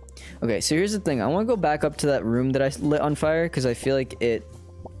 Okay, so here's the thing. I want to go back up to that room that I lit on fire because I feel like it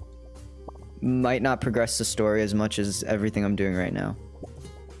might not progress the story as much as everything I'm doing right now.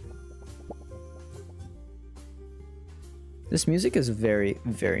 This music is very,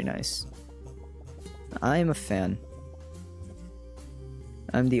 very nice. I am a fan.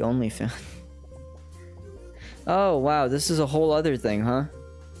 I'm the only fan. Oh, wow. This is a whole other thing, huh?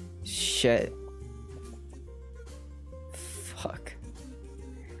 Shit. Fuck.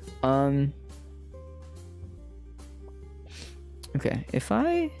 Okay, if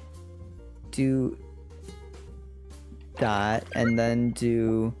I do that, and then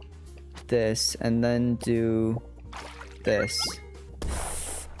do this, and then do this.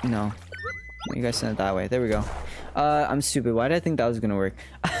 No. You guys sent it that way. There we go. I'm stupid. Why did I think that was gonna work?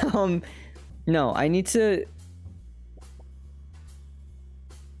 No, I need to...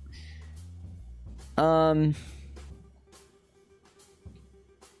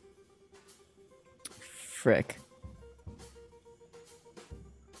 Frick.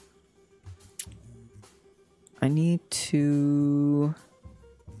 I need to...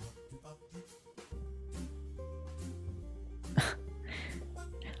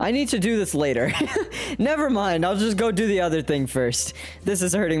 I need to do this later. Never mind, I'll just go do the other thing first. This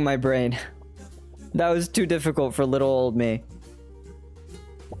is hurting my brain. That was too difficult for little old me.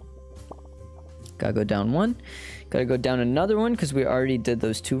 Gotta go down one. Gotta go down another one because we already did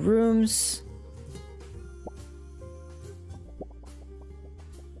those two rooms.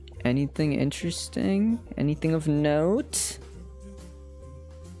 Anything interesting? Anything of note?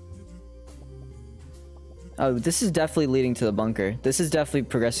 Oh, this is definitely leading to the bunker. This is definitely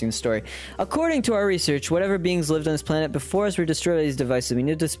progressing the story. According to our research, whatever beings lived on this planet before us were destroyed by these devices. We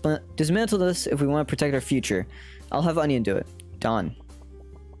need to dismantle this if we want to protect our future. I'll have Onion do it. Dawn.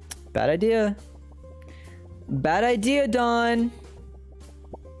 Bad idea. Bad idea, Dawn.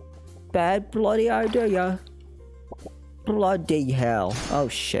 Bad bloody idea. Bloody hell. Oh,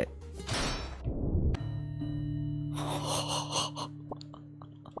 shit.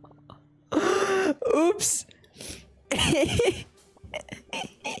 Oops.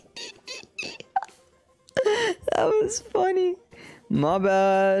 That was funny. My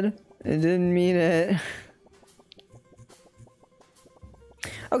bad. I didn't mean it.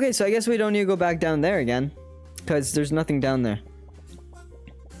 Okay, so I guess we don't need to go back down there again. Because there's nothing down there.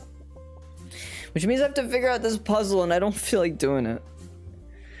 Which means I have to figure out this puzzle and I don't feel like doing it.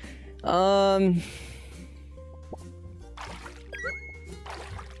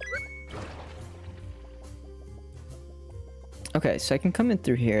 Okay, so I can come in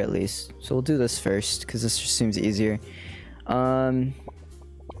through here at least. So we'll do this first, because this just seems easier.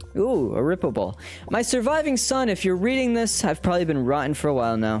 Ooh, a Ripple Ball. My surviving son, if you're reading this, I've probably been rotten for a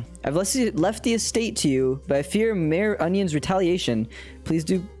while now. I've left the estate to you, but I fear Mayor Onion's retaliation. Please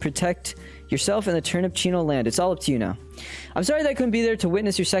do protect yourself and the Turnip Chino land. It's all up to you now. I'm sorry that I couldn't be there to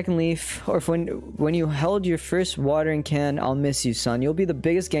witness your second leaf, or if when you held your first watering can. I'll miss you, son. You'll be the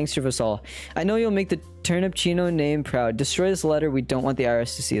biggest gangster of us all. I know you'll make the Turnip Chino name proud. Destroy this letter. We don't want the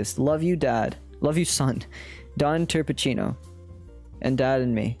IRS to see us. Love you, Dad. Love you, son. Don Turpicino. And Dad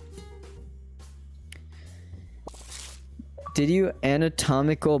and me. Did you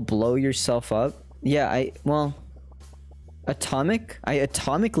anatomical blow yourself up? Yeah, well... Atomic? I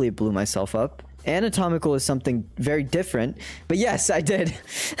atomically blew myself up. Anatomical is something very different. But yes, I did.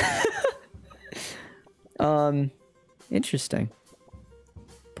 Interesting.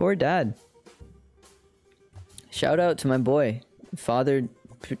 Poor Dad. Shout out to my boy, Father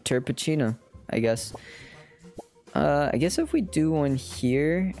Turpicino, I guess. I guess if we do one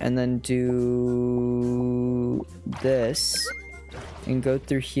here and then do this and go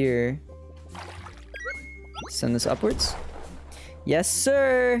through here, send this upwards. Yes,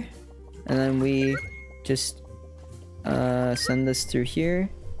 sir. And then we just send this through here.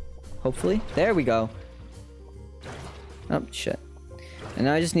 Hopefully. There we go. Oh, shit. And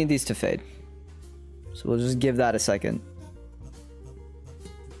now I just need these to fade. So we'll just give that a second.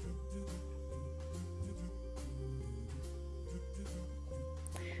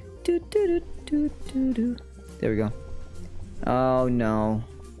 There we go. Oh no.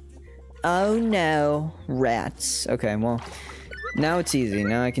 Oh no. Rats. Okay, well, now it's easy.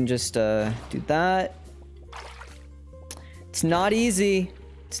 Now I can just do that. It's not easy.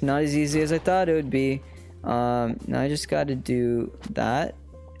 It's not as easy as I thought it would be. Now I just gotta do that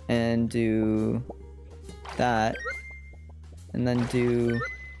and do that and then do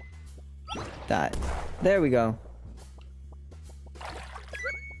that. There we go.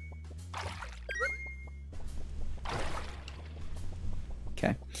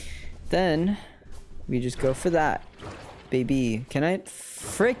 Okay, then we just go for that, baby. Can I?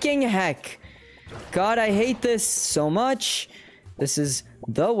 Freaking heck! God, I hate this so much. This is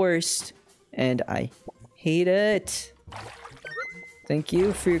the worst, and I hate it. Thank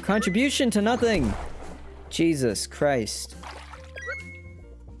you for your contribution to nothing. Jesus Christ.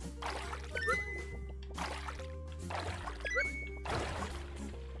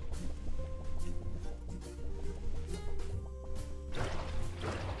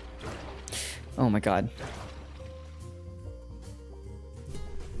 Oh my god.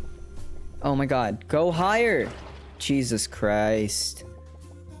 Oh my god. Go higher! Jesus Christ.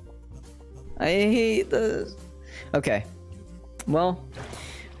 I hate this. Okay. Well,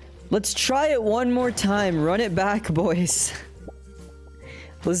 let's try it one more time. Run it back, boys.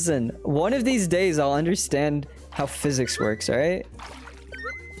 Listen, one of these days I'll understand how physics works, alright?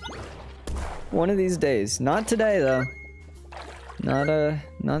 One of these days. Not today, though.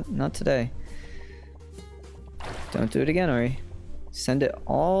 Not today. Don't do it again, Ori. Send it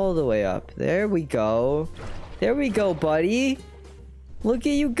all the way up. There we go. There we go, buddy. Look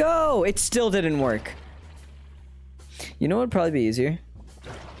at you go. It still didn't work. You know what would probably be easier?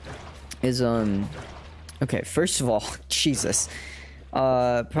 Is, okay, first of all, Jesus.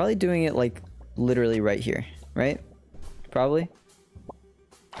 Probably doing it, like, literally right here, right? Probably.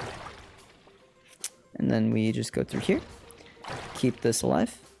 And then we just go through here. Keep this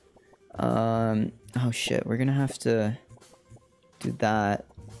alive. Oh shit, we're gonna have to do that.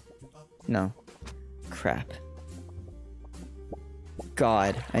 No. Crap.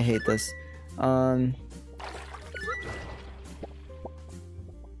 God, I hate this.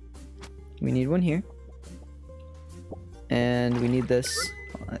 We need one here. And we need this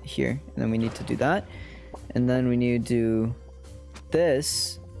here. And then we need to do that. And then we need to do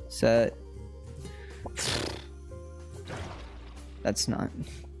this. Set. That's not...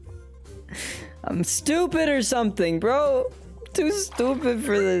 I'm stupid or something, bro. Too stupid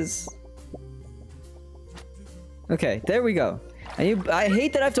for this. Okay, there we go. I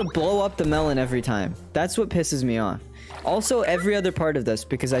hate that I have to blow up the melon every time. That's what pisses me off. Also, every other part of this,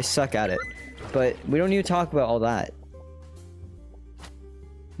 because I suck at it. But we don't need to talk about all that.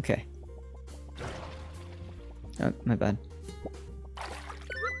 Okay. Oh, my bad.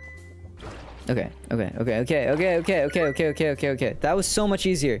 Okay. That was so much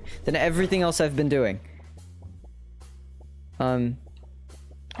easier than everything else I've been doing. And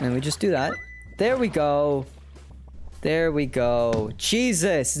we just do that. There we go. There we go.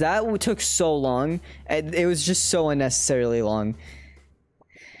 Jesus, that took so long. It was just so unnecessarily long.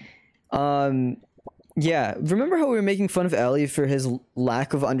 Yeah. Remember how we were making fun of Ellie for his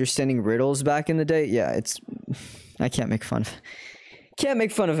lack of understanding riddles back in the day? Yeah, I can't make fun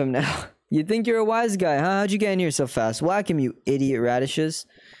of him now. You think you're a wise guy, huh? How'd you get in here so fast? Whack him, you idiot radishes.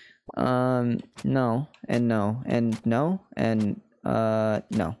 No. And no. And no. And,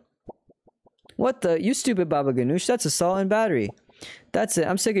 no. What the? You stupid Baba Ganoush. That's assault and battery. That's it.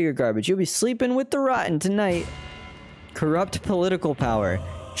 I'm sick of your garbage. You'll be sleeping with the rotten tonight. Corrupt political power.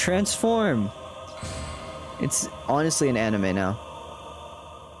 Transform. It's honestly an anime now.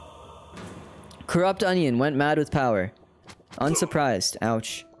 Corrupt onion went mad with power. Unsurprised.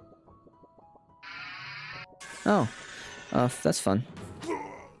 Ouch. Oh. That's fun.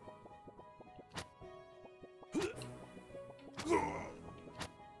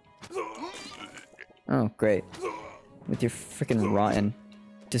 Oh, great. With your freaking rotten.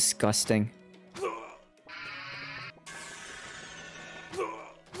 Disgusting.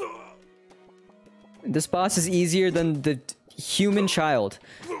 This boss is easier than the human child.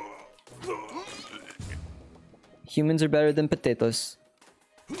 Humans are better than potatoes.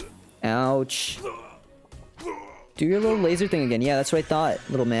 Ouch. Do your little laser thing again. Yeah, that's what I thought,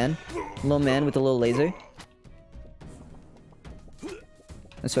 little man. Little man with a little laser.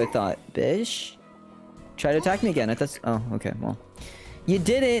 That's what I thought. Bish? Try to attack me again. I thought. Oh, okay. Well, you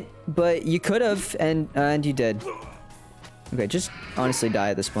didn't, but you could have, and you did. Okay, just honestly die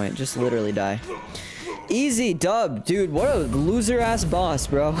at this point. Just literally die. Easy dub, dude. What a loser-ass boss,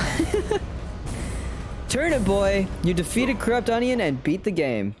 bro. Turnip boy, you defeated Corrupt Onion and beat the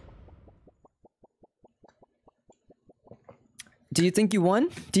game. Do you think you won?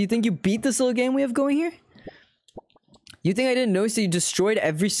 Do you think you beat this little game we have going here? You think I didn't notice that you destroyed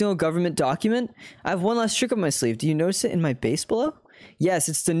every single government document? I have one last trick up my sleeve. Do you notice it in my base below? Yes,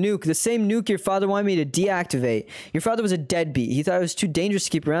 it's the nuke. The same nuke your father wanted me to deactivate. Your father was a deadbeat. He thought it was too dangerous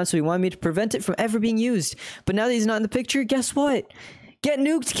to keep around, so he wanted me to prevent it from ever being used. But now that he's not in the picture, guess what? Get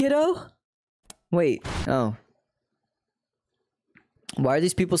nuked, kiddo! Wait. Oh. Why are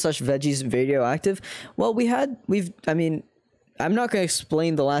these people such veggies radioactive? Well, I mean, I'm not going to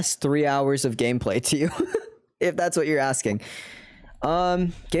explain the last 3 hours of gameplay to you. If that's what you're asking.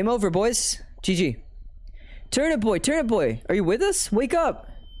 Game over, boys. GG. Turnip boy, are you with us? Wake up.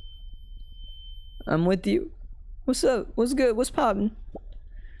 I'm with you. What's up? What's good? What's poppin'?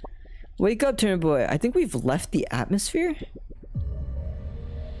 Wake up, Turnip boy. I think we've left the atmosphere.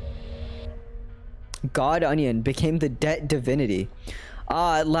 God Onion became the debt divinity.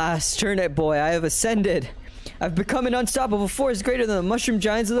 Ah, at last, Turnip boy, I have ascended. I've become an unstoppable force greater than the mushroom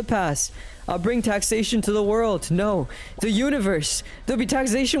giants of the past. I'll bring taxation to the world. No, the universe. There'll be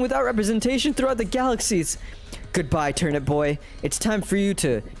taxation without representation throughout the galaxies. Goodbye, Turnip boy. It's time for you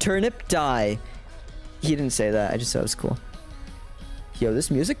to turnip die. He didn't say that. I just thought it was cool. Yo,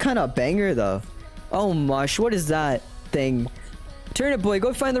 this music kind of banger, though. Oh, mush. What is that thing? Turnip boy,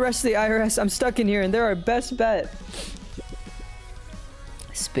 go find the rest of the IRS. I'm stuck in here, and they're our best bet.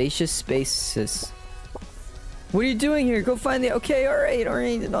 Spacious spaces. What are you doing here? Go find the... Okay,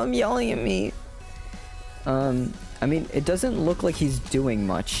 alright. I'm yelling at me. I mean, it doesn't look like he's doing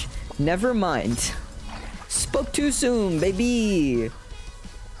much. Never mind. Spoke too soon, baby.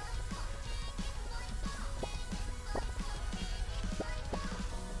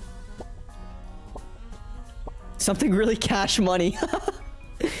 Something really cash money.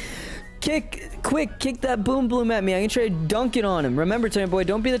 Kick that boom bloom at me. I'm gonna try to dunk it on him. Remember, Turnip boy,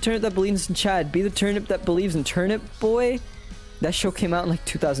 don't be the turnip that believes in Chad. Be the turnip that believes in Turnip boy. That show came out in like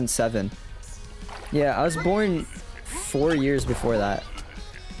 2007. Yeah, I was born 4 years before that.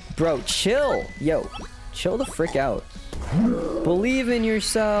 Bro, chill. Yo, chill the frick out. Believe in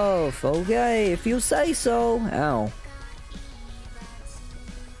yourself. Okay, if you say so. Ow.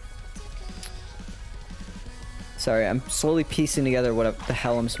 Sorry, I'm slowly piecing together what the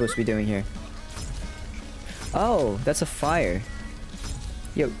hell I'm supposed to be doing here. Oh, that's a fire.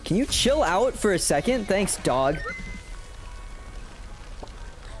 Yo, can you chill out for a second? Thanks, dog.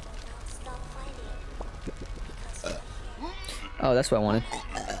 Oh, that's what I wanted.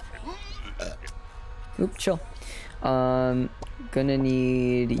 Oop, chill. Gonna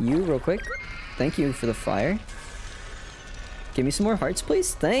need you real quick. Thank you for the fire. Give me some more hearts,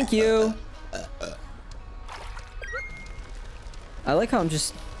 please. Thank you. I like how I'm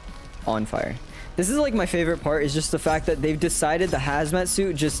just on fire. This is like my favorite part, is just the fact that they've decided the hazmat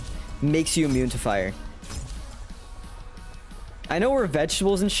suit just makes you immune to fire. I know we're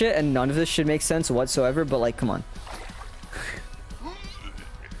vegetables and shit, and none of this should make sense whatsoever, but like, come on.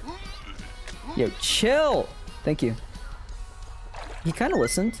 Yo, chill! Thank you. He kind of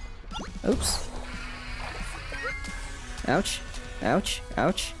listened. Oops. Ouch. Ouch.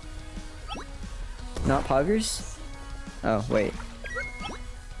 Ouch. Not poggers? Oh, wait.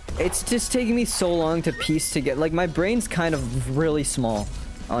 It's just taking me so long to piece together. Like, my brain's kind of really small,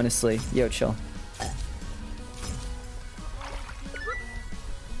 honestly. Yo, chill.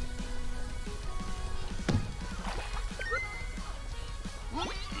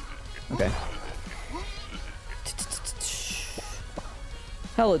 Okay.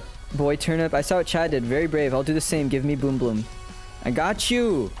 Hello, boy Turnip. I saw what Chad did. Very brave. I'll do the same. Give me Boom Bloom. I got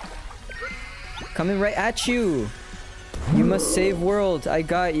you. Coming right at you. You must save world. I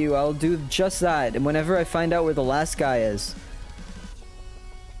got you. I'll do just that. And whenever I find out where the last guy is.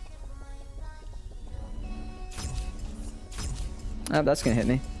 Oh, that's gonna hit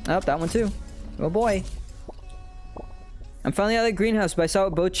me. Oh, that one too. Oh boy. I'm finally out of the greenhouse, but I saw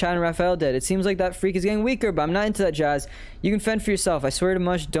what both Chad and Raphael did. It seems like that freak is getting weaker, but I'm not into that jazz. You can fend for yourself. I swear to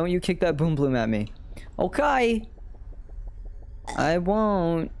much, don't you kick that Boom Bloom at me. Okay. I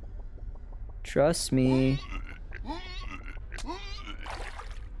won't. Trust me.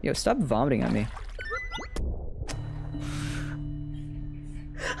 Yo, stop vomiting at me.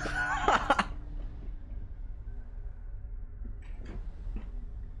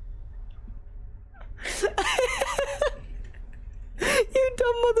 You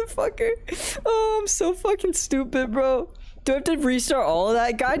dumb motherfucker. Oh, I'm so fucking stupid, bro. Do I have to restart all of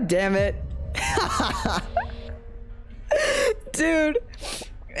that? God damn it. Dude.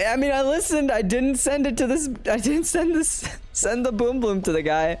 I mean, I listened. I didn't send it to this. I didn't send the Boom Bloom to the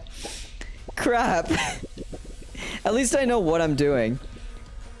guy. Crap. At least I know what I'm doing.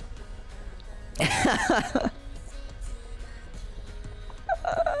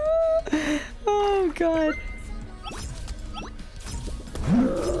 Oh, God.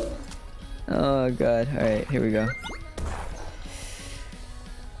 Oh, God. Alright, here we go.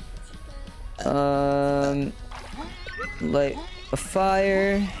 Light a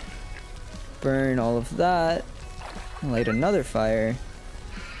fire. Burn all of that. Light another fire.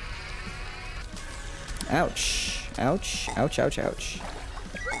 Ouch. Ouch. Ouch, ouch, ouch.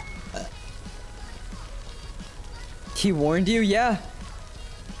 He warned you? Yeah.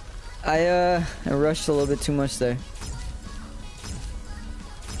 I rushed a little bit too much there.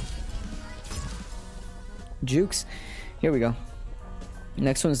 Jukes. Here we go.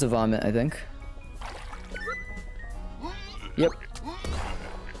 Next one's the vomit, I think. Yep.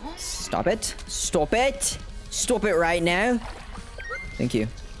 Stop it. Stop it. Stop it right now. Thank you.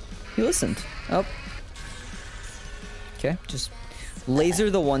 You listened. Oh. Okay, just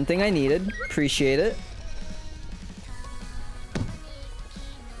laser the one thing I needed. Appreciate it.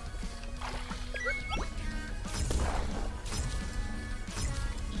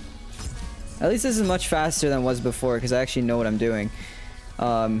 At least this is much faster than it was before, because I actually know what I'm doing.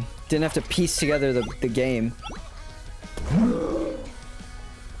 Didn't have to piece together the game.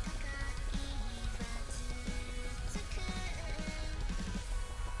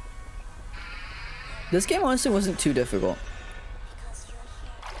 This game honestly wasn't too difficult.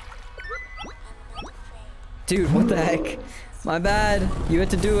 Dude, what the heck? My bad. You had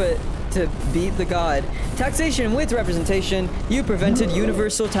to do it to beat the god. Taxation with representation. You prevented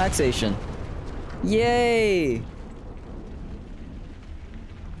universal taxation. Yay!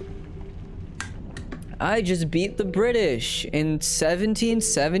 I just beat the British in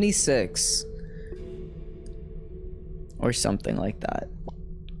 1776. Or something like that.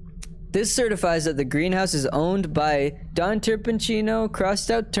 This certifies that the greenhouse is owned by Don Turpentino, crossed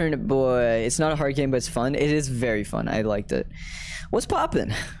out Turnip Boy. It's not a hard game, but it's fun. It is very fun. I liked it. What's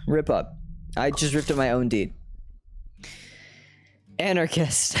poppin'? Rip up. I just ripped up my own deed.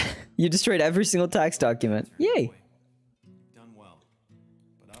 Anarchist. You destroyed every single tax document. Yay. You've done well.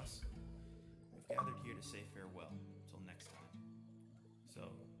 But us, we've gathered here to say farewell until next time. So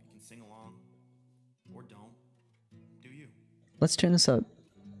you can sing along, or don't. Do you? Let's turn this up.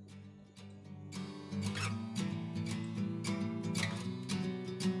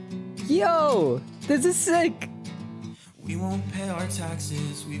 Yo! This is sick! We won't pay our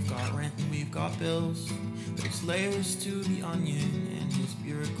taxes, we've got rent and we've got bills. There's layers to the onion and his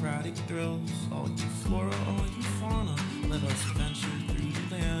bureaucratic thrills. All you flora, all you fauna, let us venture through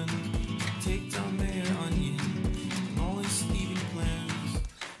the land. Take down Mayor Onion and all his thieving plans.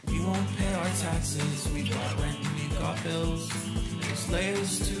 We won't pay our taxes, we've got rent and we've got bills. There's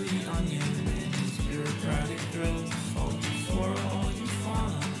layers to the onion and his bureaucratic thrills. All you flora, all you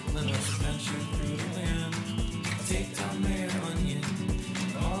fauna, let us venture through the land. Take down Mayor Onion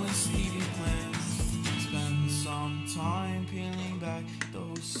and all his thieving plans. Spend some time peeling back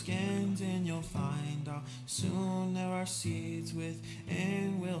those skins and you'll find out soon there are seeds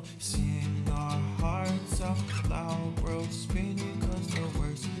within. We'll sing our hearts out loud, world spinning, cause the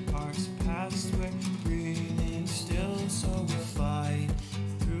worst parts past, we're breathing still, so we'll fight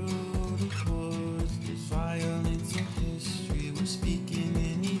through the woods. There's violence in history, we're speaking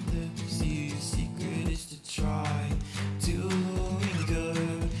in ellipses. Secret is to try doing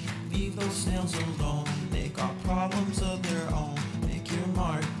good, leave those snails alone, they got problems of their own. Make your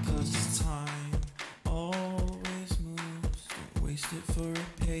mark, cause time always moves. Don't waste it for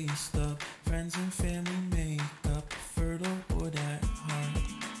a pay stub. Friends and family make up fertile wood at heart.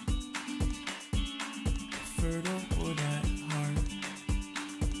 Fertile wood at heart.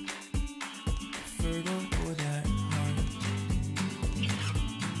 Fertile wood at heart.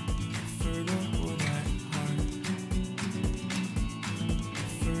 Fertile wood at heart.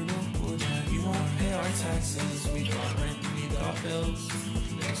 Fertile wood at. We won't pay our taxes, we got rent, we got bills.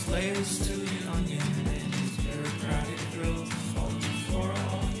 There's layers to the onion and his bureaucratic thrills. All you flora,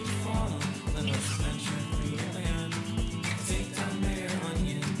 all you fauna, let us venture through the land. Take down Mayor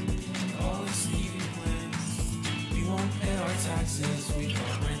Onion and all his thieving plans. We won't pay our taxes, we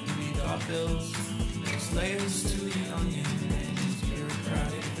got rent, we got bills. There's layers to the onion and his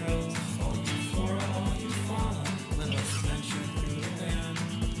bureaucratic thrills. All you flora, all you fauna, let us venture through the land.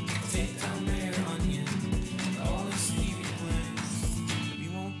 Take down Mayor Onion and all his thieving plans. We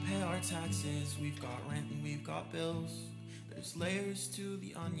won't pay our taxes, we've got rent and we've got bills. There's layers to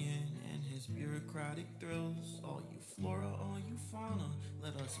the onion and his bureaucratic thrills. All you flora, all you fauna,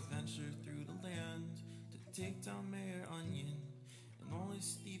 let us venture through the land to take down Mayor Onion and all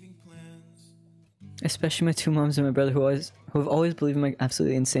his thieving plans. Especially my two moms and my brother who have always believed in my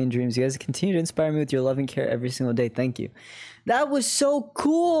absolutely insane dreams. You guys continue to inspire me with your love and care every single day. Thank you. That was so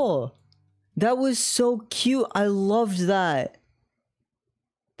cool. That was so cute. I loved that.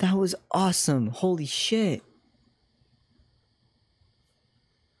 That was awesome. Holy shit.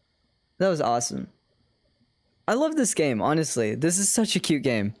 That was awesome. I love this game, honestly. This is such a cute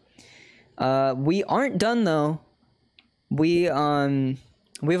game. We aren't done though. We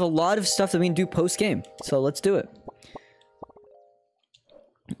have a lot of stuff that we can do post-game, so let's do it.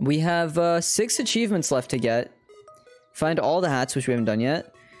 We have 6 achievements left to get. Find all the hats, which we haven't done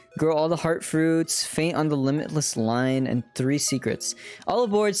yet. Grow all the heart fruits. Faint on the limitless line. And 3 secrets. All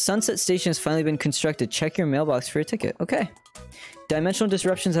aboard. Sunset Station has finally been constructed. Check your mailbox for a ticket. Okay. Dimensional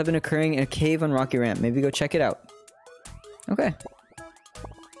disruptions have been occurring in a cave on Rocky Ramp. Maybe go check it out. Okay.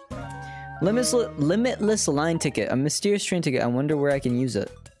 Limitless line ticket. A mysterious train ticket. I wonder where I can use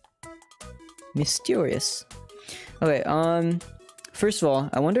it. Mysterious. Okay, first of all,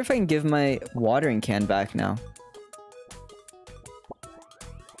 I wonder if I can give my watering can back now.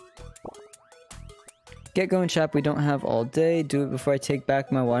 Get going, chap. We don't have all day. Do it before I take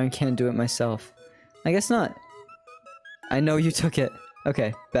back my watering can and do it myself. I guess not. I know you took it.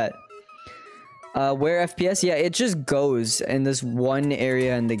 Okay, bet. Where FPS? Yeah, it just goes in this one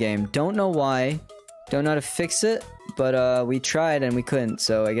area in the game. Don't know why. Don't know how to fix it, but we tried and we couldn't,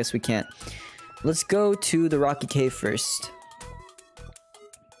 so I guess we can't. Let's go to the Rocky Cave first.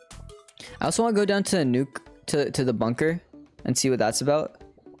 I also want to go down to the bunker and see what that's about.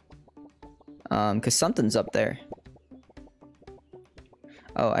 Because something's up there.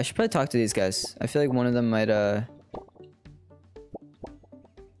 Oh, I should probably talk to these guys. I feel like one of them might,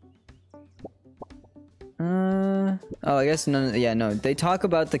 Oh, I guess none. Yeah, no. They talk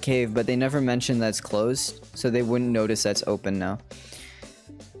about the cave, but they never mention that it's closed, so they wouldn't notice that's open now.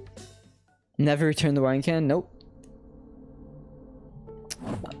 Never return the wine can? Nope.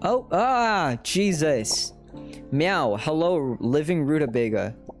 Oh, Jesus. Meow. Hello, living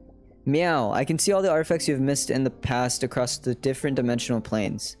rutabaga. Meow. I can see all the artifacts you have missed in the past across the different dimensional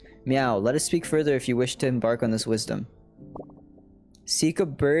planes. Meow. Let us speak further if you wish to embark on this wisdom. Seek a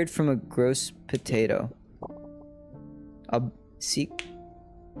bird from a gross potato. Seek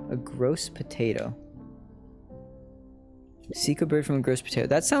a gross potato. Seek a bird from a gross potato.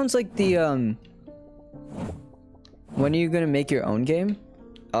 That sounds like the, when are you gonna make your own game?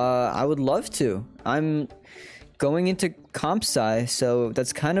 I would love to. I'm going into comp sci, so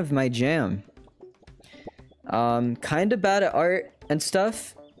that's kind of my jam. Kind of bad at art and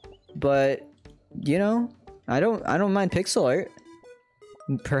stuff, but you know, I don't mind pixel art.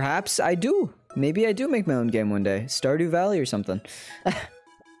 Perhaps I do. Maybe I do make my own game one day. Stardew Valley or something.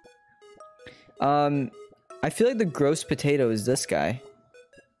 I feel like the gross potato is this guy.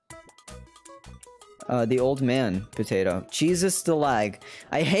 The old man potato. Jesus, the lag.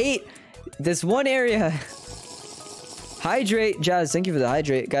 I hate this one area. Hydrate. Jazz, thank you for the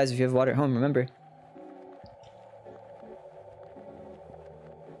hydrate. Guys, if you have water at home, remember.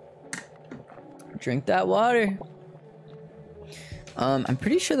 Drink that water. I'm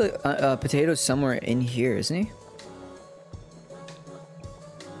pretty sure the potato's somewhere in here, isn't he?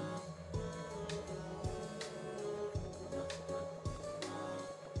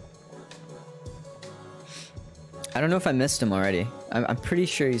 I don't know if I missed him already. I'm pretty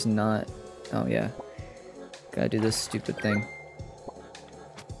sure he's not. Oh yeah. Gotta do this stupid thing.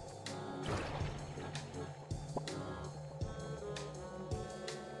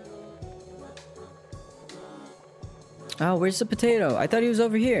 Oh, where's the potato? I thought he was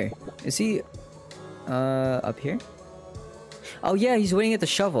over here. Is he up here? Oh yeah, he's waiting at the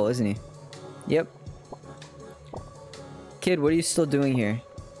shovel, isn't he? Yep. Kid, what are you still doing here?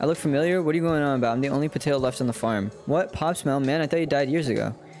 I look familiar? What are you going on about? I'm the only potato left on the farm. What? Pop smell? Man, I thought he died years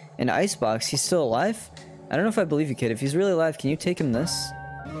ago. An icebox? He's still alive? I don't know if I believe you, kid. If he's really alive, can you take him this?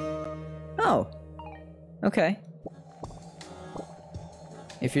 Oh. Okay.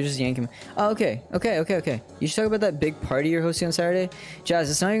 If you're just yanking... Oh, okay. Okay. You should talk about that big party you're hosting on Saturday? Jazz,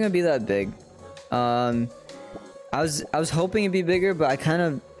 it's not even gonna be that big. I was hoping it'd be bigger, but I kind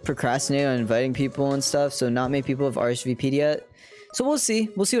of procrastinated on inviting people and stuff, so not many people have RSVP'd yet. So we'll see.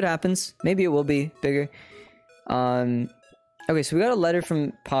 We'll see what happens. Maybe it will be bigger. Okay, so we got a letter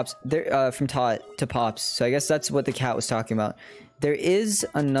from Pops. There, from Tot to Pops. So I guess that's what the cat was talking about. There is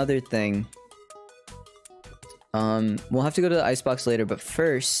another thing. We'll have to go to the icebox later, but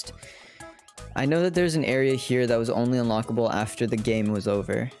first, I know that there's an area here that was only unlockable after the game was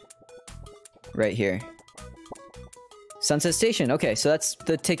over. Right here. Sunset Station. Okay, so that's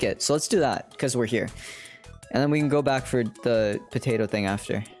the ticket. So let's do that, because we're here. And then we can go back for the potato thing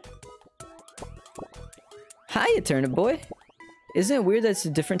after. Hiya, Turnip Boy! Isn't it weird that it's a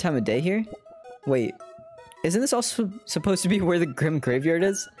different time of day here? Wait, isn't this also supposed to be where the Grim Graveyard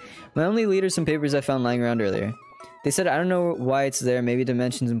is? My only lead are some papers I found lying around earlier. They said I don't know why it's there, maybe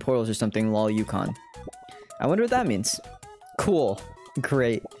dimensions and portals or something, lol Yukon. I wonder what that means. Cool.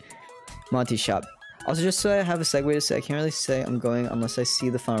 Great. Monty's shop. Also, just so I have a segue to say, I can't really say I'm going unless I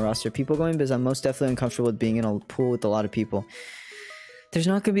see the final roster of people going, because I'm most definitely uncomfortable with being in a pool with a lot of people. There's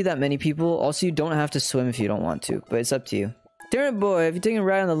not gonna be that many people. Also, you don't have to swim if you don't want to, but it's up to you. Turnip Boy, have you taken a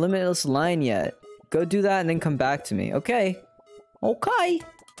ride on the Limitless line yet? Go do that and then come back to me. Okay. Okay.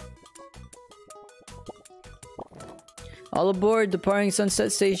 All aboard, departing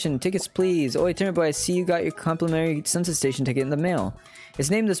Sunset Station. Tickets, please. Oi, Turnip Boy, I see you got your complimentary Sunset Station ticket in the mail. It's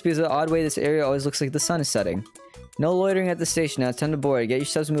named this because of the odd way this area always looks like the sun is setting. No loitering at the station now. It's time to board. Get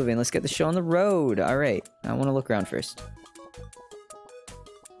yourselves moving. Let's get the show on the road. Alright. I want to look around first.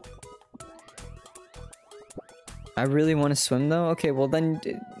 I really want to swim though? Okay, well then...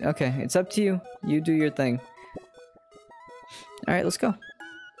 Okay, it's up to you. You do your thing. Alright, let's go.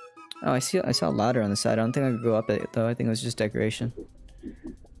 Oh, I saw a ladder on the side. I don't think I could go up it though. I think it was just decoration.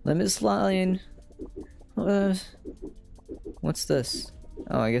 Limitless line. What's this?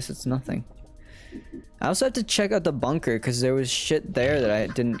 Oh, I guess it's nothing. I also have to check out the bunker because there was shit there that I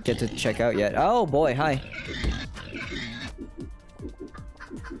didn't get to check out yet. Oh boy, hi.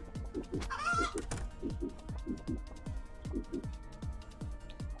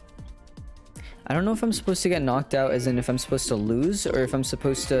 I don't know if I'm supposed to get knocked out as in if I'm supposed to lose or if I'm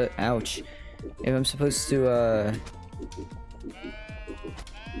supposed to... Ouch. If I'm supposed to,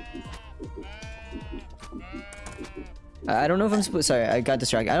 I don't know if I'm supposed... Sorry, I got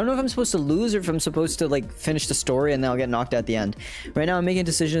distracted. I don't know if I'm supposed to lose or if I'm supposed to, like, finish the story and then I'll get knocked out at the end. Right now, I'm making a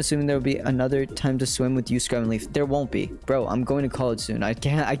decision assuming there will be another time to swim with you, Scrum and Leaf. There won't be. Bro, I'm going to college soon. I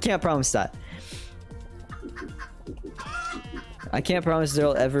can't promise that. I can't promise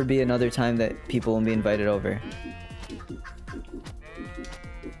there'll ever be another time that people will be invited over.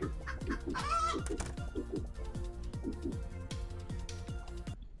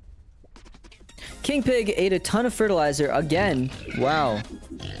 King Pig ate a ton of fertilizer again. Wow.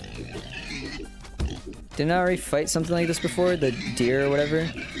 Didn't I already fight something like this before? The deer or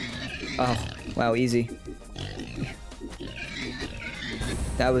whatever? Oh, wow, easy.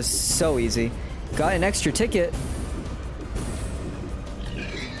 That was so easy. Got an extra ticket.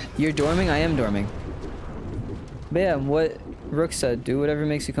 You're dorming? I am dorming. But yeah, what Rook said, do whatever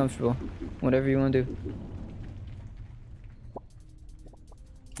makes you comfortable. Whatever you want to do.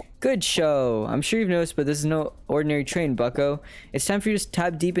 Good show. I'm sure you've noticed, but this is no ordinary train, bucko. It's time for you to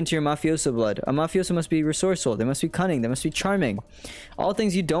tap deep into your mafioso blood. A mafioso must be resourceful. They must be cunning. They must be charming. All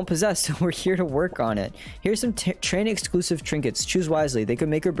things you don't possess, so we're here to work on it. Here's some train exclusive trinkets. Choose wisely. They could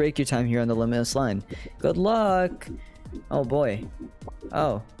make or break your time here on the limitless line. Good luck. Oh boy.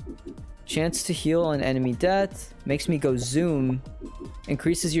 Oh. Chance to heal on enemy death. Makes me go zoom.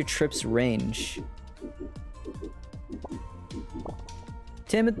 Increases your trip's range.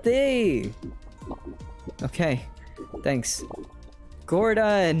 Timothy! Okay. Thanks.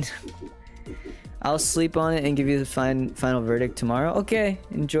 Gordon! I'll sleep on it and give you the final verdict tomorrow. Okay.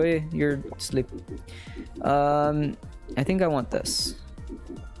 Enjoy your sleep. I think I want this.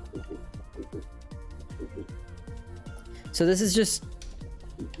 So this is just...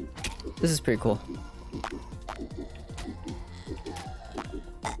 This is pretty cool.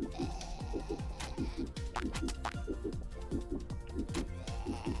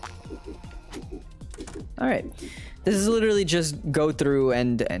 Alright. This is literally just go through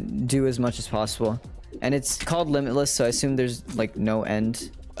and do as much as possible. And it's called Limitless, so I assume there's like no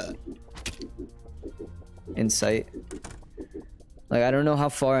end in sight. Like, I don't know how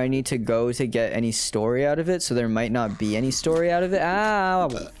far I need to go to get any story out of it, so there might not be any story out of it. Ow!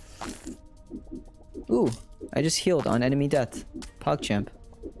 Ooh, I just healed on enemy death. PogChamp.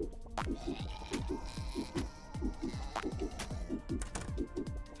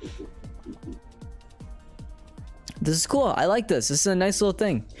 This is cool. I like this. This is a nice little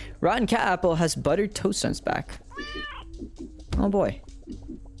thing. Rotten Cat Apple has buttered toast on its back. Oh boy.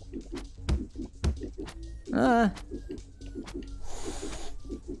 Oh,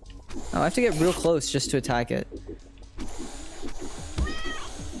 I have to get real close just to attack it.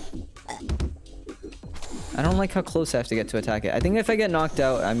 I don't like how close I have to get to attack it. I think if I get knocked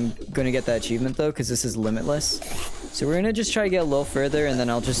out, I'm gonna get that achievement though, because this is limitless. So we're gonna just try to get a little further, and then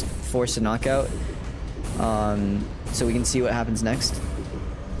I'll just force a knockout. So we can see what happens next.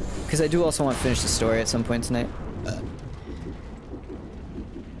 Because I do also want to finish the story at some point tonight.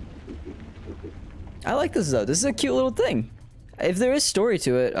 I like this though. This is a cute little thing. If there is story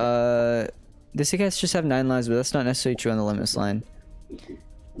to it, this guys just have 9 lives, but that's not necessarily true on the Limitless line.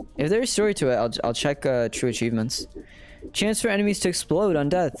 If there is story to it, I'll check true achievements. Chance for enemies to explode on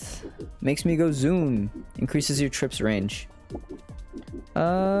death. Makes me go zoom. Increases your trip's range.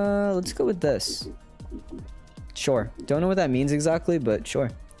 Let's go with this. Sure. Don't know what that means exactly, but sure.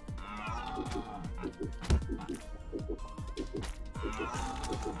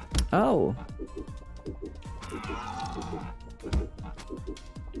 Oh.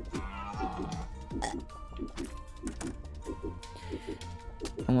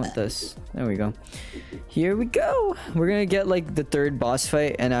 I want this. There we go. Here we go. We're gonna get like the 3rd boss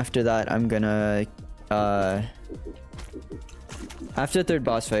fight, and after that I'm gonna after the 3rd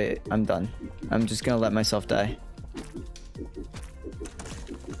boss fight I'm done. I'm just gonna let myself die,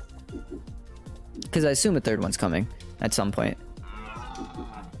 because I assume a 3rd one's coming at some point.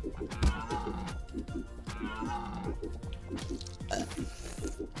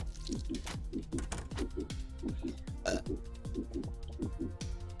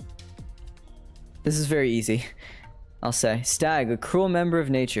 This is very easy, I'll say. Stag, a cruel member of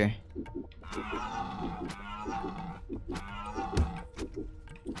nature.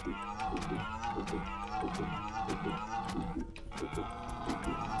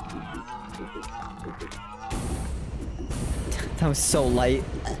 That was so light.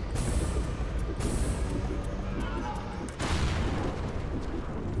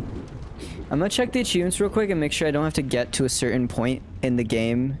 I'm gonna check the achievements real quick and make sure I don't have to get to a certain point in the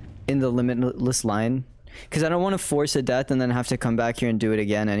game in the limitless line, because I don't want to force a death and then have to come back here and do it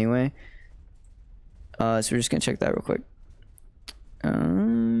again anyway. So we're just gonna check that real quick.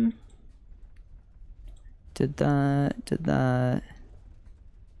 Did that.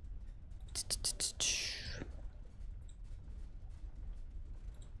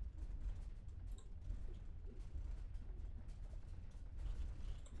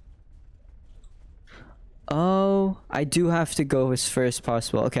 Oh, I do have to go as first as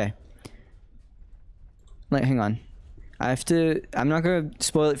possible. Okay. Like, hang on. I'm not gonna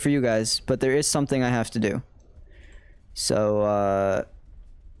spoil it for you guys, but there is something I have to do. So,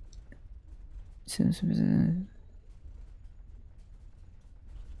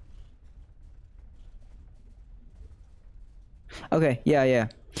 okay, yeah.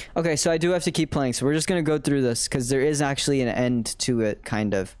 Okay, so I do have to keep playing, so we're just gonna go through this, because there is actually an end to it,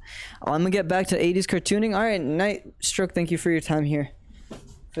 kind of. I'm gonna get back to 80s cartooning. Alright, Night Stroke, thank you for your time here.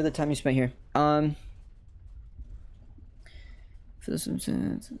 For the time you spent here.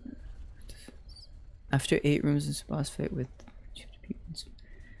 After 8 rooms in boss fight with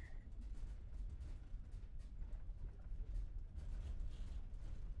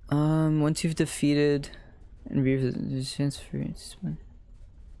once you've defeated and there's a chance for it to spin.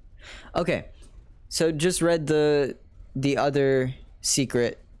 Okay, so just read the other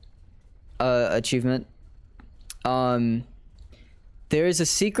secret achievement. There is a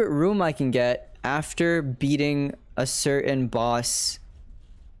secret room I can get after beating a certain boss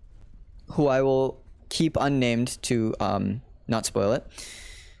who I will keep unnamed to not spoil it.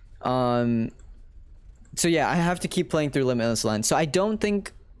 So yeah, I have to keep playing through Limitless Land. So I don't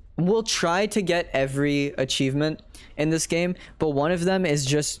think we'll try to get every achievement in this game, but one of them is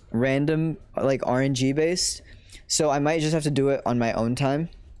just random, like RNG based. So I might just have to do it on my own time.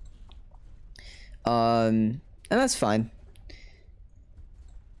 And that's fine.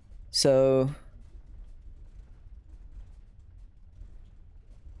 So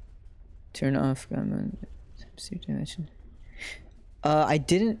turn off I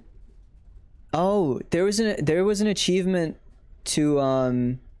didn't. Oh, there was an achievement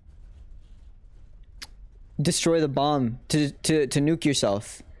to destroy the bomb, to nuke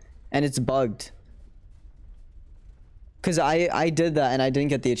yourself, and it's bugged. Cause I did that and I didn't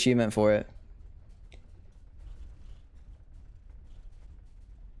get the achievement for it.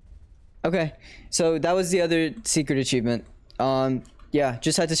 Okay, so that was the other secret achievement. Yeah,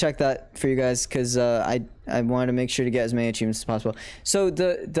 just had to check that for you guys because I wanted to make sure to get as many achievements as possible. So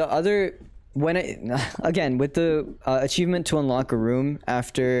the other, when it again with the achievement to unlock a room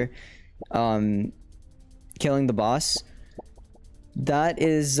after killing the boss, that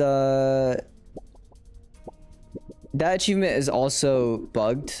is that achievement is also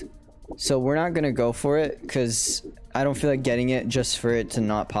bugged, so we're not gonna go for it because I don't feel like getting it just for it to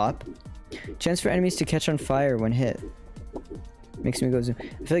not pop. Chance for enemies to catch on fire when hit. Makes me go zoom.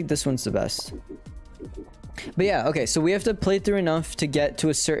 I feel like this one's the best. But yeah, okay, so we have to play through enough to get to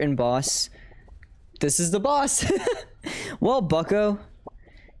a certain boss. This is the boss. Well, bucko,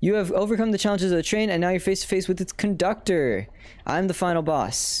 you have overcome the challenges of the train and now you're face to face with its conductor. I'm the final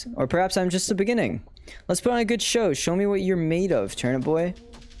boss. Or perhaps I'm just the beginning. Let's put on a good show. Show me what you're made of, Turnip boy.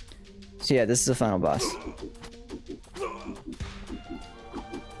 So yeah, this is the final boss.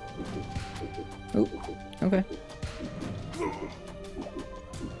 Oh, okay.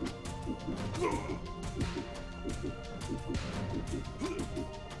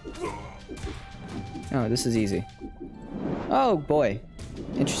 Oh, this is easy. Oh boy.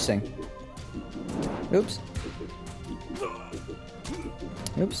 Interesting. Oops.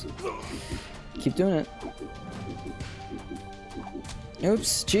 Oops. Keep doing it.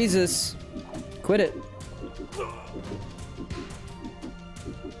 Oops. Jesus. Quit it.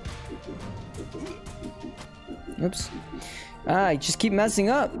 Oops. Ah, I just keep messing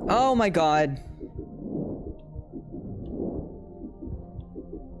up. Oh my god.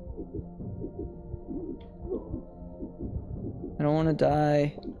 I don't want to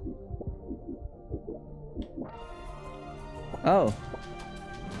die. Oh.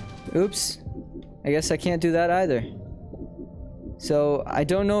 Oops. I guess I can't do that either. So, I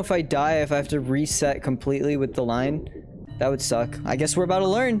don't know if I die if I have to reset completely with the line. That would suck. I guess we're about to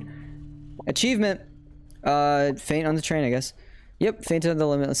learn. Achievement. Faint on the train, I guess. Yep, fainted on the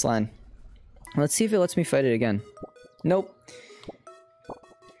Limitless Line. Let's see if it lets me fight it again. Nope.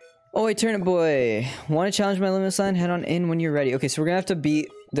 Oh, wait, Turnip boy. Want to challenge my Limitless Line? Head on in when you're ready. Okay, so we're gonna have to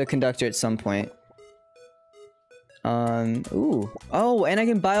beat the conductor at some point. Ooh. Oh, and I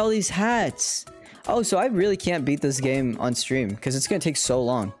can buy all these hats. Oh, so I really can't beat this game on stream because it's gonna take so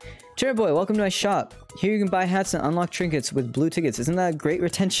long. Turnip boy, welcome to my shop. Here you can buy hats and unlock trinkets with blue tickets. Isn't that a great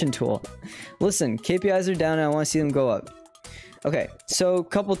retention tool? Listen, KPIs are down and I want to see them go up. Okay, so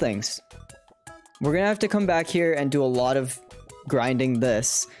couple things. We're gonna have to come back here and do a lot of grinding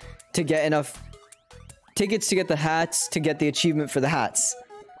this to get enough tickets to get the hats, to get the achievement for the hats.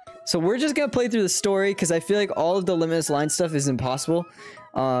 So we're just gonna play through the story because I feel like all of the Limitless Line stuff is impossible.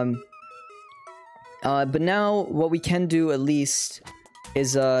 But now what we can do at least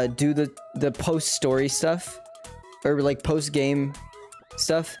is do the post-story stuff, or like post-game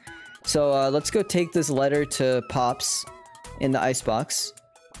stuff. So let's go take this letter to Pops in the icebox.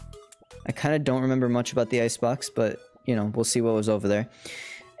 I kind of don't remember much about the icebox, but you know, we'll see what was over there.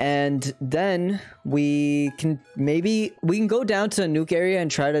 And then we can go down to a nuke area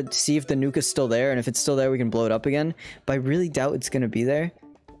and try to see if the nuke is still there, and if it's still there we can blow it up again, but I really doubt it's gonna be there.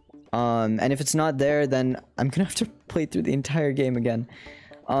 And if it's not there, then I'm gonna have to play through the entire game again.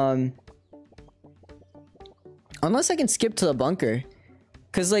 Unless I can skip to the bunker.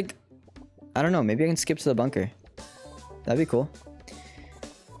 Cause like, I don't know, maybe I can skip to the bunker. That'd be cool.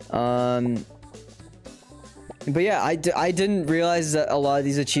 But yeah, I didn't realize that a lot of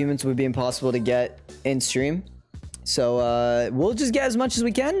these achievements would be impossible to get in stream. So we'll just get as much as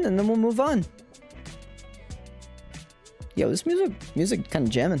we can and then we'll move on. Yo, this music kind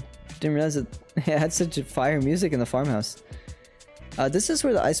of jamming. Didn't realize it had such a fire music in the farmhouse. This is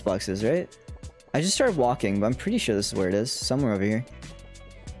where the icebox is, right? I just started walking, but I'm pretty sure this is where it is. Somewhere over here.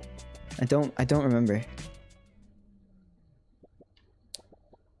 I don't remember.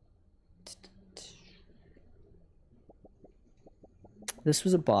 This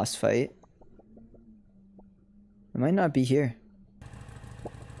was a boss fight. It might not be here.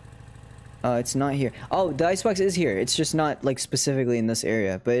 It's not here. Oh, the icebox is here. It's just not, like, specifically in this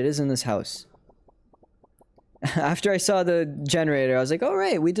area, but it is in this house. After I saw the generator, I was like, oh,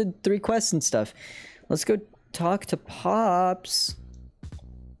 right, we did 3 quests and stuff. Let's go talk to Pops.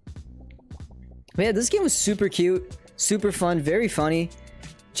 But yeah, this game was super cute, super fun, very funny.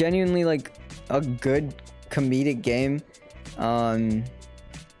 Genuinely, like, a good comedic game.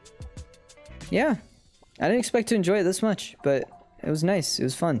 Yeah. I didn't expect to enjoy it this much, but it was nice. It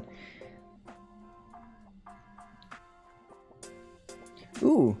was fun.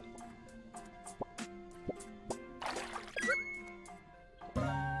 Ooh.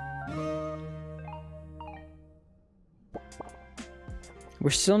 We're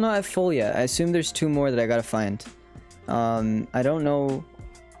still not at full yet. I assume there's 2 more that I gotta find. I don't know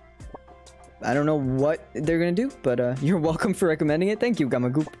what they're gonna do, but you're welcome for recommending it. Thank you,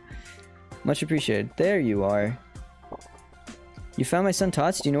 Gamagoop. Much appreciated. There you are. You found my son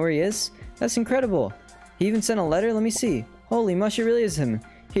Tots? Do you know where he is? That's incredible. He even sent a letter? Let me see. Holy mush, it really is him.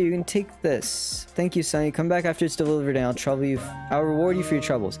 Here, you can take this. Thank you, Sonny. Come back after it's delivered and I'll reward you for your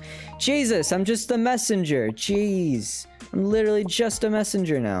troubles. Jesus, I'm just a messenger. Jeez. I'm literally just a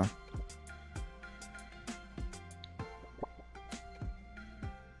messenger now.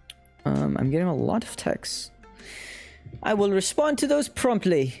 I'm getting a lot of texts. I will respond to those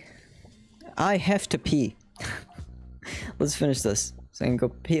promptly. I have to pee. Let's finish this so I can go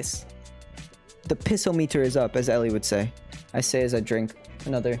piss. The pissometer is up, as Ellie would say. I say as I drink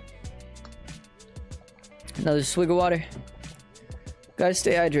another swig of water. Gotta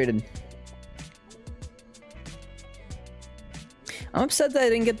stay hydrated. I'm upset that I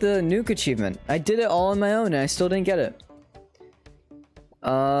didn't get the nuke achievement. I did it all on my own and I still didn't get it.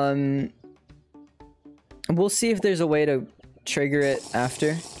 We'll see if there's a way to trigger it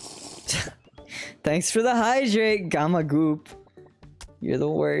after. Thanks for the hydrate, Gamagoop. You're the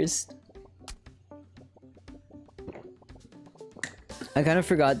worst. I kind of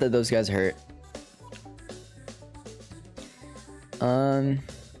forgot that those guys hurt.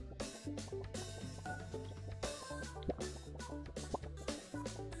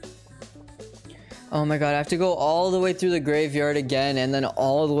 Oh my god, I have to go all the way through the graveyard again and then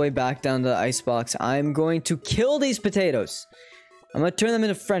all the way back down to the icebox. I'm going to kill these potatoes. I'm gonna turn them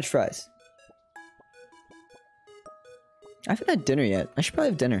into french fries. I haven't had dinner yet. I should probably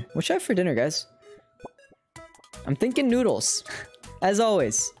have dinner. What should I have for dinner, guys? I'm thinking noodles. As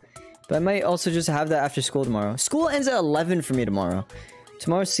always. But I might also just have that after school tomorrow. School ends at 11 for me tomorrow.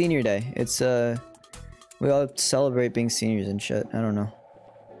 Tomorrow's senior day. It's, we all celebrate being seniors and shit. I don't know.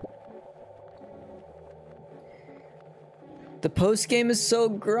 The post game is so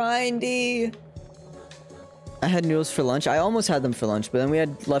grindy. I had noodles for lunch. I almost had them for lunch, but then we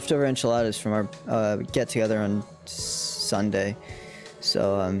had leftover enchiladas from our get-together on Sunday.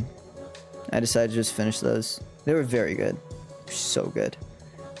 So, I decided to just finish those. They were very good. So good.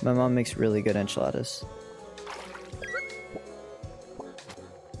 My mom makes really good enchiladas.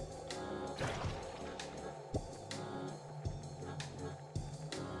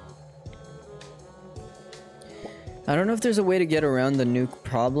 I don't know if there's a way to get around the nuke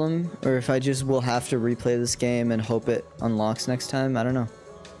problem, or if I just will have to replay this game and hope it unlocks next time. I don't know.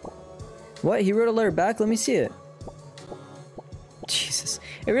 What? He wrote a letter back? Let me see it. Jesus.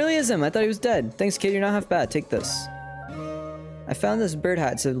 It really is him. I thought he was dead. Thanks, kid. You're not half bad. Take this. I found this bird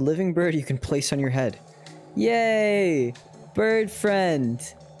hat. It's a living bird you can place on your head. Yay! Bird friend.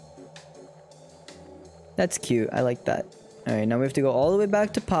 That's cute. I like that. Alright, now we have to go all the way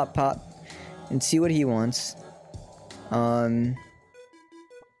back to Pop Pop and see what he wants. Oh,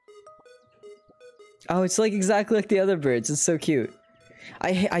 it's like exactly like the other birds. It's so cute.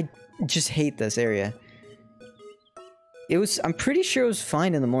 I just hate this area. I'm pretty sure it was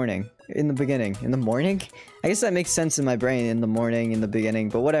fine in the morning. In the beginning. In the morning? I guess that makes sense in my brain. In the morning, in the beginning,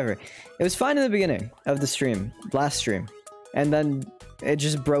 but whatever. It was fine in the beginning of the stream. Last stream. And then it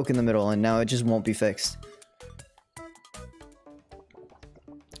just broke in the middle and now it just won't be fixed.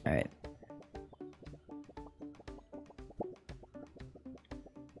 Alright.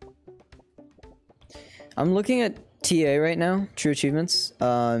 I'm looking at TA right now, True Achievements,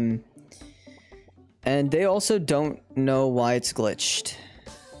 and they also don't know why it's glitched.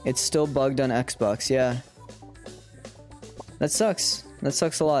 It's still bugged on Xbox, yeah. That sucks. That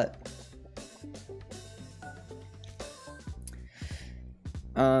sucks a lot.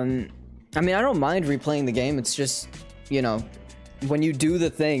 I mean, I don't mind replaying the game, it's just, you know, when you do the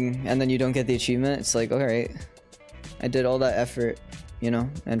thing and then you don't get the achievement, it's like, alright, I did all that effort, you know,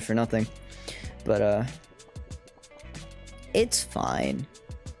 and for nothing. But, it's fine.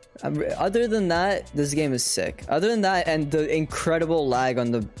 Other than that, this game is sick. Other than that, and the incredible lag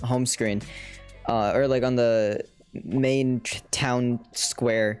on the home screen, or like on the main town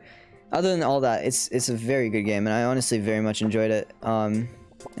square. Other than all that, it's a very good game, and I honestly very much enjoyed it.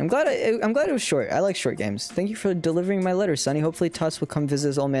 I'm glad it was short. I like short games. Thank you for delivering my letter, Sonny. Hopefully Tots will come visit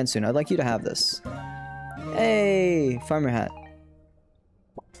his old man soon. I'd like you to have this. Hey, farmer hat.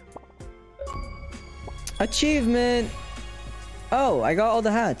 Achievement! Oh, I got all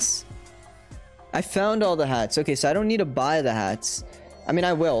the hats. I found all the hats. Okay, so I don't need to buy the hats. I mean,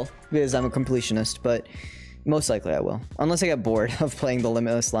 I will, because I'm a completionist, but most likely I will. Unless I get bored of playing the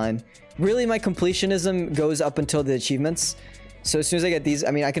Limitless line. Really, my completionism goes up until the achievements. So as soon as I get these,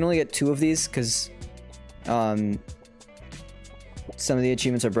 I mean, I can only get 2 of these, because some of the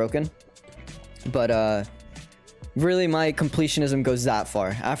achievements are broken. But, really, my completionism goes that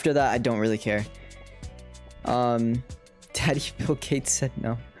far. After that, I don't really care. Daddy Bill Gates said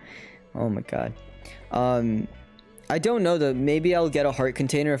no. Oh my god. I don't know though. Maybe I'll get a heart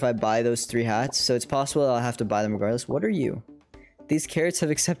container if I buy those 3 hats. So it's possible I'll have to buy them regardless. What are you? These carrots have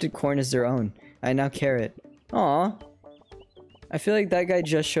accepted corn as their own. I now carrot. Aw. I feel like that guy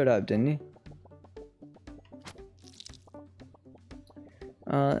just showed up, didn't he?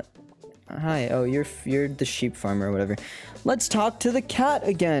 Hi. Oh, you're the sheep farmer or whatever. Let's talk to the cat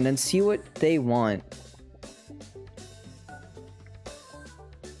again and see what they want.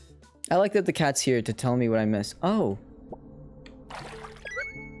 I like that the cat's here to tell me what I miss. Oh.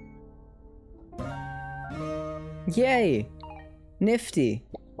 Yay. Nifty.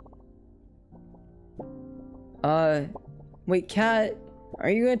 Wait, cat. Are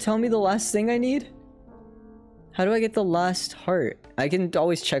you gonna tell me the last thing I need? How do I get the last heart? I can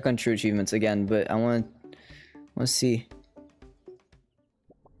always check on True Achievements again, but I wanna see.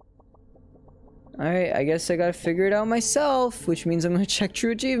 Alright, I guess I gotta figure it out myself, which means I'm gonna check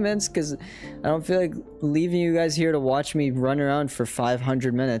True Achievements, because I don't feel like leaving you guys here to watch me run around for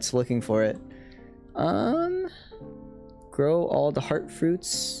 500 minutes looking for it. Grow all the heart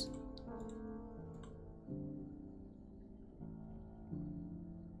fruits.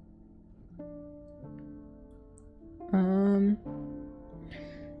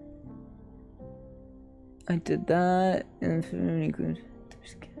 I did that, and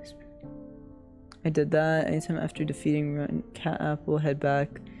I did that. Anytime after defeating run cat apple, head back.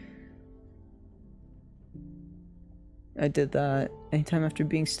 I did that. Anytime after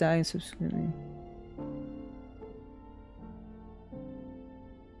being stagnant, subsequently.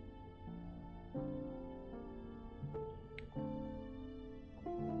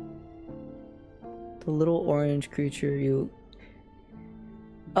 The little orange creature you...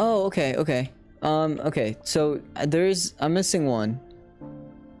 Oh, okay, okay. Okay, so I'm missing one.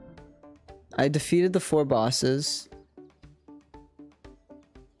 I defeated the 4 bosses.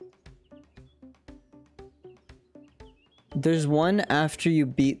 There's one after you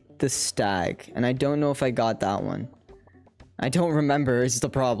beat the stag, and I don't know if I got that one. I don't remember, is the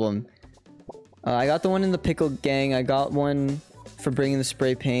problem. I got the one in the pickle gang, I got one for bringing the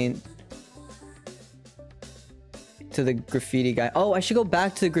spray paint to the graffiti guy. Oh, I should go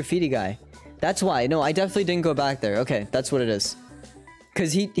back to the graffiti guy. That's why. No, I definitely didn't go back there. Okay, that's what it is.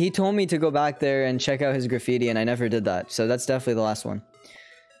 Because he told me to go back there and check out his graffiti, and I never did that. So that's definitely the last one.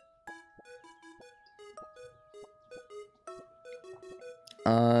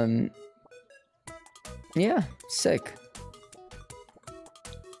 Yeah, sick.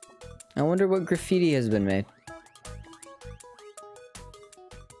 I wonder what graffiti has been made.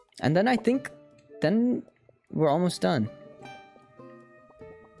 And then I think... Then we're almost done.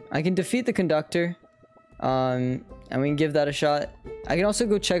 I can defeat the conductor. And we can give that a shot. I can also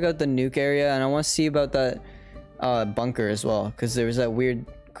go check out the nuke area, and I want to see about that bunker as well, because there was that weird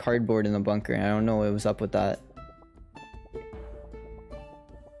cardboard in the bunker, and I don't know what was up with that.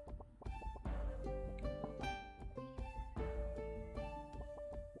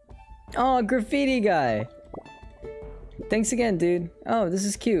 Oh, graffiti guy! Thanks again, dude. Oh, this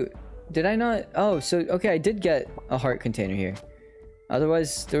is cute. Did I not? Oh, so, okay, I did get a heart container here.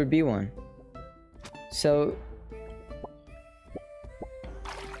 Otherwise, there would be one. So...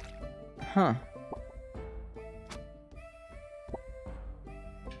 Huh.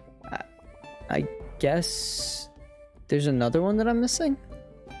 guess there's another one that I'm missing.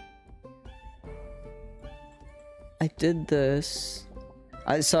 I did this.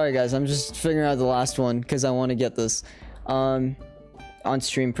 Sorry guys, I'm just figuring out the last one because I want to get this on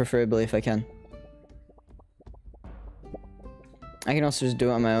stream, preferably if I can. I can also just do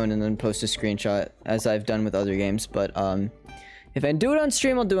it on my own and then post a screenshot as I've done with other games, but if I do it on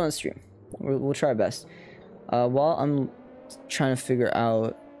stream, I'll do it on stream. We'll try our best. While I'm trying to figure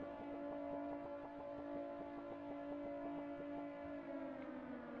out...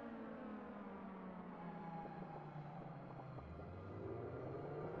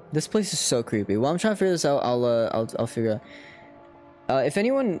 This place is so creepy. While I'm trying to figure this out, I'll figure out. If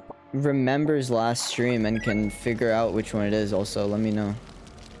anyone remembers last stream and can figure out which one it is, also let me know.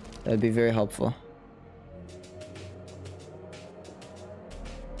 That'd be very helpful.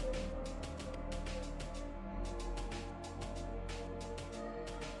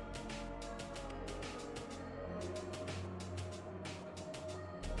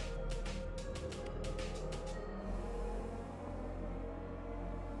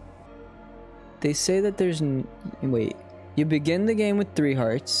 They say that there's wait, you begin the game with 3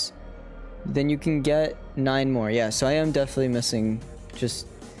 hearts, then you can get 9 more. Yeah, so I am definitely missing just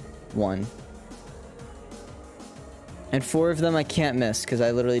 1. And 4 of them I can't miss because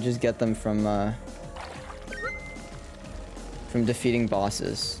I literally just get them from defeating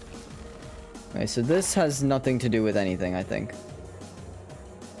bosses. Okay, so this has nothing to do with anything, I think.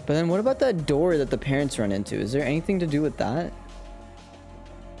 But then what about that door that the parents run into? Is there anything to do with that?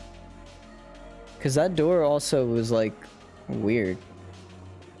 Because that door also was, like, weird.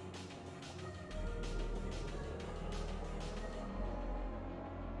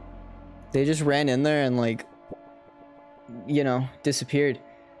 They just ran in there and, like, you know, disappeared.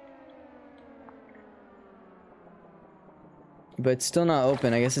 But it's still not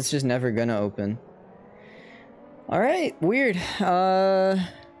open. I guess it's just never gonna open. Alright, weird. Okay,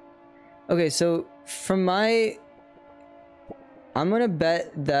 so from my... I'm gonna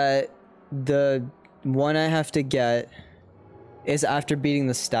bet that the one I have to get is after beating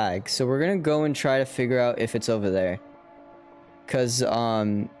the stag. So we're gonna go and try to figure out if it's over there. Cause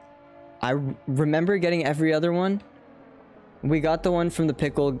I remember getting every other one. We got the one from the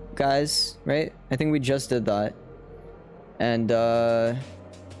pickle guys, right? I think we just did that. And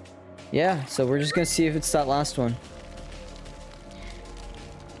yeah, so we're just gonna see if it's that last one.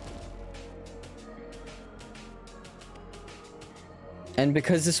 And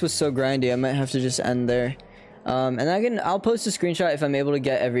because this was so grindy, I might have to just end there. And I'll post a screenshot if I'm able to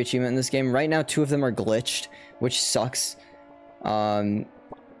get every achievement in this game. Right now, 2 of them are glitched, which sucks.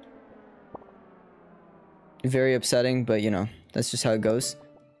 Very upsetting, but you know, that's just how it goes.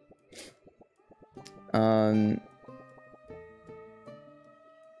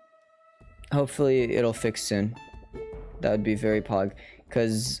 Hopefully it'll fix soon. That would be very pog,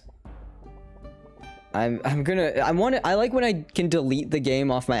 because I like when I can delete the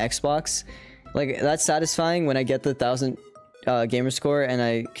game off my Xbox. Like, that's satisfying when I get the 1000 gamer score and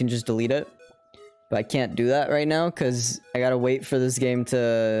I can just delete it. But I can't do that right now because I gotta wait for this game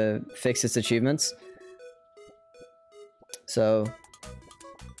to fix its achievements. So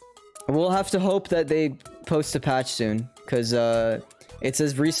we'll have to hope that they post a patch soon, because it's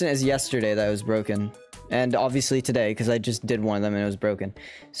as recent as yesterday that it was broken. And obviously today, because I just did one of them and it was broken.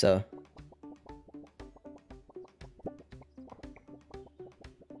 So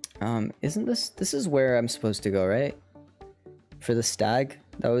isn't this is where I'm supposed to go, right? For the stag?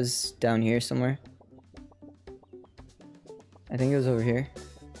 That was down here somewhere. I think it was over here.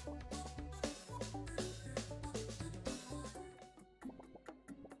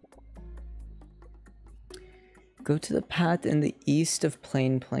 Go to the path in the east of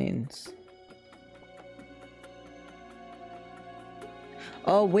Plain Plains.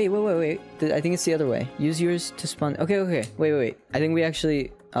 Oh, wait. I think it's the other way. Use yours to spawn. Okay. Wait. I think we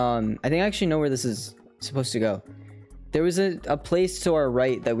actually, I think I actually know where this is supposed to go. There was a place to our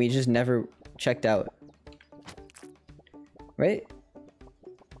right that we just never checked out. Right?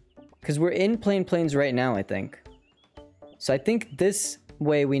 Because we're in Plain Plains right now, I think. So I think this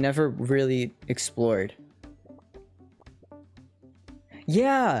way we never really explored.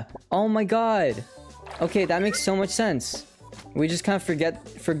 Yeah! Oh my god! Okay, that makes so much sense. We just kind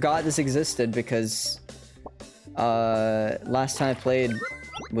of forgot this existed because last time I played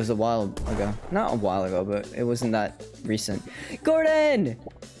was a while ago. Not a while ago, but it wasn't that recent. Gordon!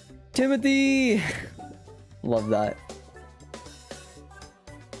 Timothy! Love that.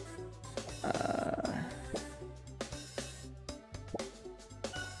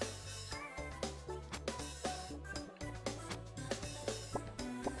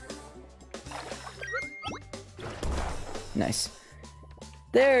 Nice.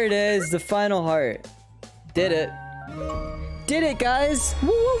 There it is, the final heart. Did it. Did it, guys! Woo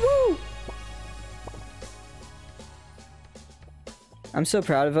woo woo! I'm so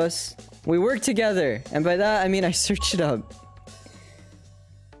proud of us. We worked together, and by that I mean I searched it up.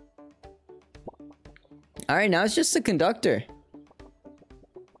 Alright, now it's just the conductor.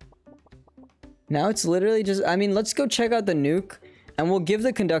 Now it's literally just, I mean, let's go check out the nuke, and we'll give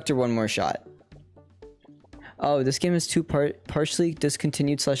the conductor one more shot. Oh, this game has two partially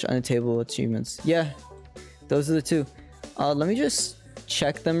discontinued / unattainable achievements. Yeah, those are the two. Let me just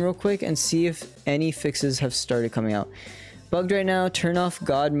check them real quick and see if any fixes have started coming out. Bugged right now, turn off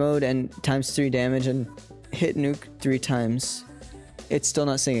God mode and ×3 damage and hit nuke 3 times. It's still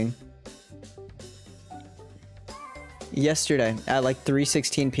not singing. Yesterday at like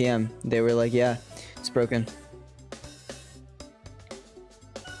 3:16 p.m. they were like, yeah, it's broken.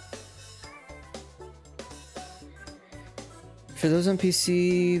 For those on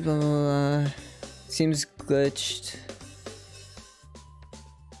PC, blah, blah, blah, seems glitched.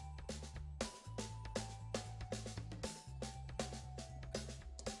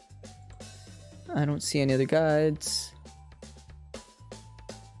 I don't see any other guides.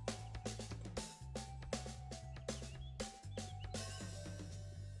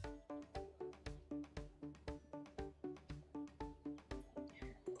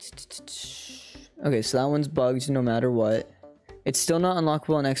 Okay, so that one's bugged no matter what. It's still not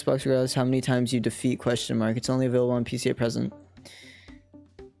unlockable on Xbox regardless how many times you defeat ? It's only available on PC at present.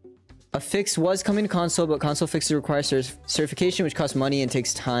 A fix was coming to console, but console fixes require certification, which costs money and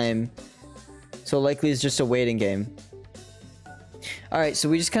takes time. So likely it's just a waiting game. Alright, so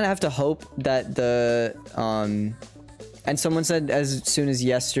we just kind of have to hope that the... and someone said as soon as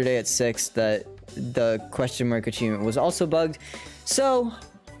yesterday at 6 that the ? Achievement was also bugged. So...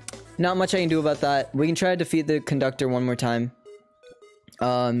 not much I can do about that. We can try to defeat the conductor one more time.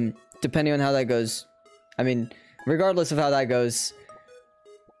 Depending on how that goes. I mean, regardless of how that goes,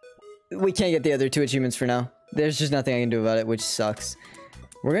 we can't get the other 2 achievements for now. There's just nothing I can do about it, which sucks.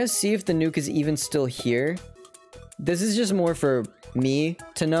 We're gonna see if the nuke is even still here. This is just more for me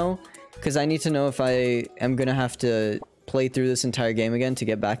to know, because I need to know if I am gonna have to play through this entire game again to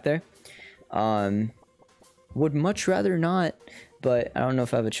get back there. Would much rather not, but I don't know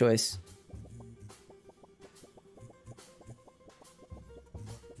if I have a choice.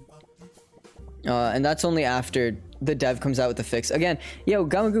 And that's only after the dev comes out with the fix. Again, yo,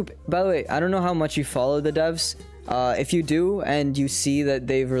 Gamma Goop, by the way, I don't know how much you follow the devs. If you do, and you see that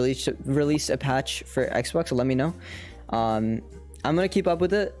they've released a patch for Xbox, let me know. I'm gonna keep up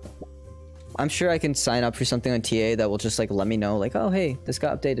with it. I'm sure I can sign up for something on TA that will just, like, let me know, like, oh, hey, this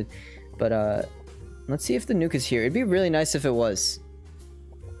got updated. But, let's see if the nuke is here. It'd be really nice if it was.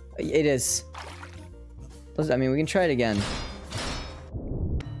 It is. I mean, we can try it again.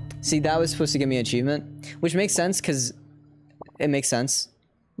 See, that was supposed to give me an achievement, which makes sense, because it makes sense,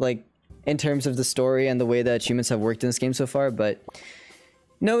 like, in terms of the story and the way that achievements have worked in this game so far, but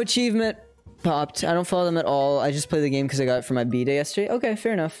no achievement popped. I don't follow them at all. I just play the game because I got it for my B-Day yesterday. Okay,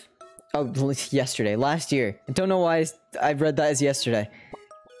 fair enough. Oh, yesterday. Last year. I don't know why I read that as yesterday.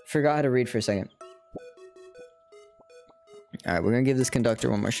 Forgot how to read for a second. Alright, we're gonna give this conductor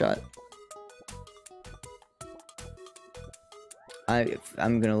one more shot.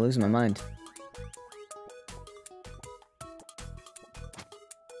 I'm gonna lose my mind.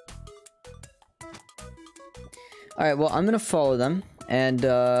 Alright, well, I'm gonna follow them, and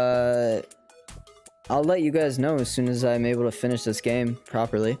I'll let you guys know as soon as I'm able to finish this game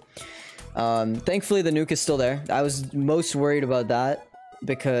properly. Thankfully, the nuke is still there. I was most worried about that,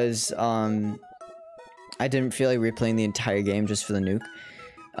 because I didn't feel like replaying the entire game just for the nuke.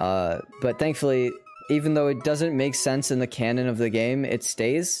 But thankfully, even though it doesn't make sense in the canon of the game, it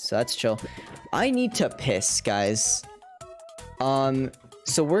stays, so that's chill. I need to piss, guys.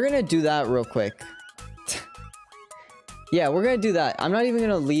 So we're gonna do that real quick. Yeah, we're gonna do that. I'm not even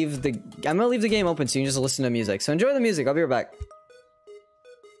gonna leave the... I'm gonna leave the game open so you can just listen to music. So enjoy the music. I'll be right back.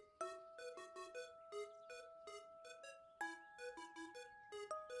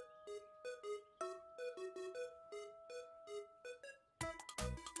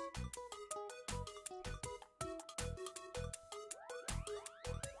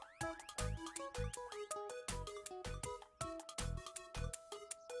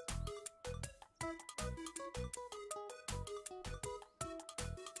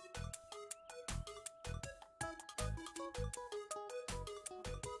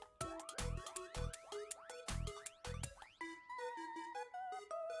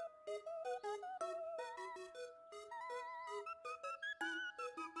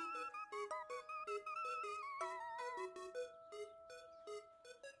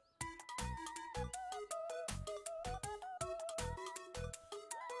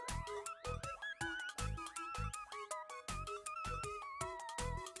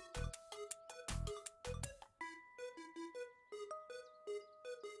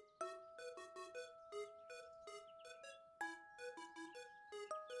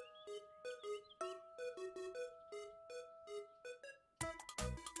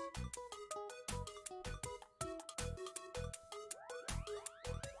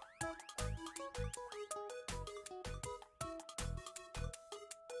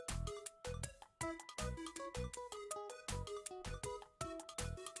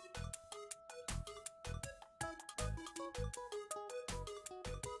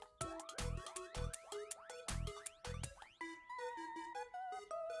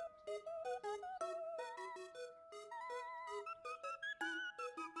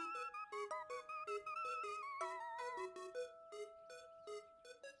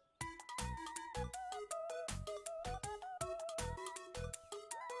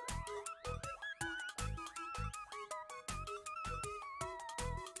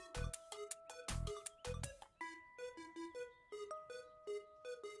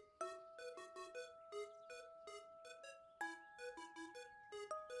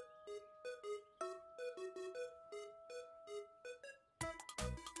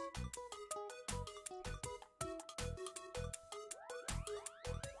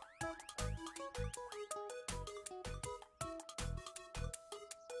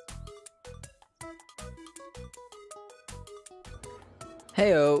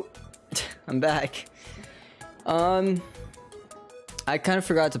 Heyo, I'm back. I kind of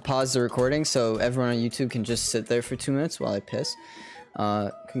forgot to pause the recording, so everyone on YouTube can just sit there for 2 minutes while I piss.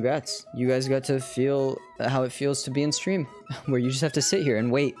 Congrats. You guys got to feel how it feels to be in stream, where you just have to sit here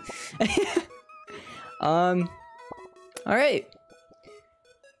and wait. Alright.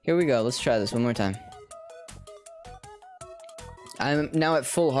 Here we go, let's try this one more time. I'm now at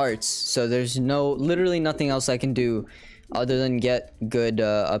full hearts, so there's literally nothing else I can do other than get good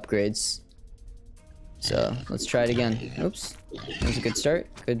upgrades. So let's try it again. Oops, that was a good start.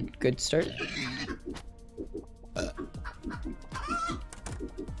 Good start.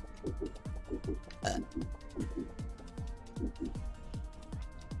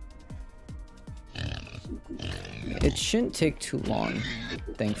 It shouldn't take too long,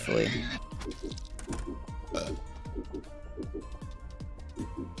 thankfully.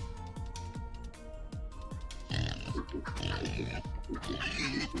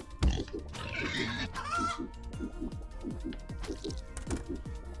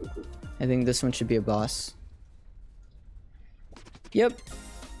 I think this one should be a boss. Yep.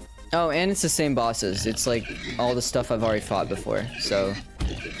 Oh, and it's the same bosses. It's like all the stuff I've already fought before, so...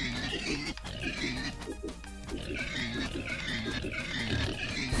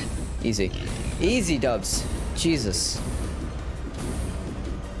 Easy. Easy dubs. Jesus.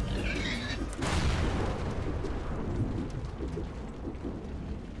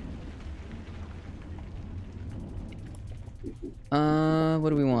 What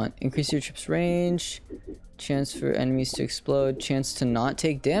do we want? Increase your trip's range, chance for enemies to explode, chance to not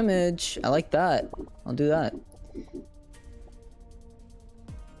take damage. I like that. I'll do that.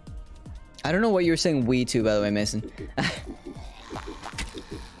 I don't know what you were saying we to, by the way, Mason.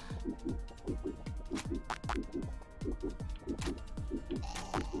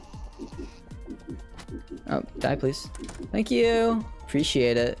 Oh, die please. Thank you.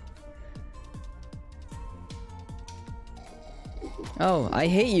 Appreciate it. Oh, I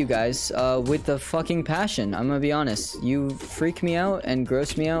hate you guys with a fucking passion. I'm gonna be honest. You freak me out and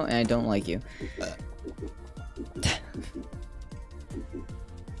gross me out and I don't like you.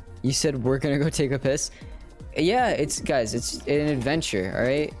 You said we're gonna go take a piss? Yeah, guys, it's an adventure,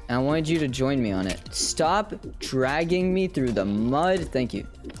 alright? I wanted you to join me on it. Stop dragging me through the mud. Thank you.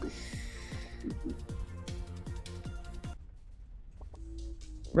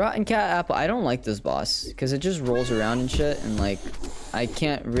 Rotten cat apple. I don't like this boss because it just rolls around and shit, and like I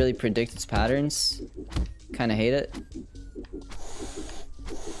can't really predict its patterns. Kind of hate it.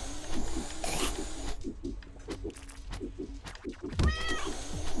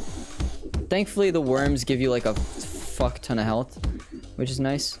 Thankfully the worms give you like a fuck ton of health, which is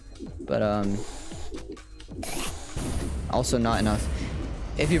nice, but also not enough.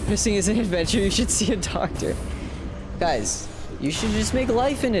 If you're pissing as an adventure, you should see a doctor. Guys, you should just make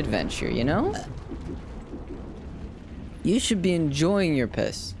life an adventure, you know? You should be enjoying your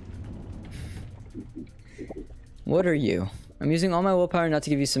piss. What are you? I'm using all my willpower not to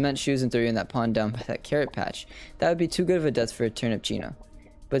give you cement shoes and throw you in that pond down by that carrot patch. That would be too good of a death for a Turnip Chino.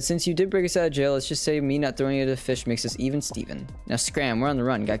 But since you did break us out of jail, let's just say me not throwing you to the fish makes us even Steven. Now scram, we're on the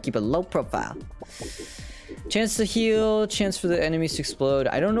run. Gotta keep a low profile. Chance to heal, chance for the enemies to explode.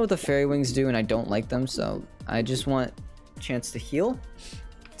 I don't know what the fairy wings do and I don't like them, so I just want chance to heal.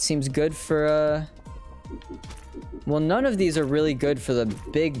 Seems good for well, none of these are really good for the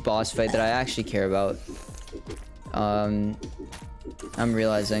big boss fight that I actually care about. I'm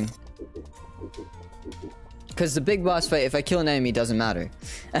realizing, because the big boss fight, if I kill an enemy, doesn't matter.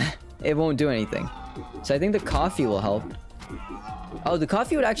 It won't do anything. So I think the coffee will help. Oh, the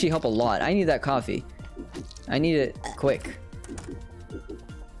coffee would actually help a lot. I need that coffee. I need it quick.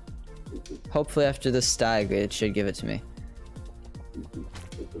 Hopefully after this stag, it should give it to me.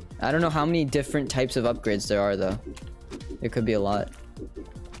 I don't know how many different types of upgrades there are, though. It could be a lot.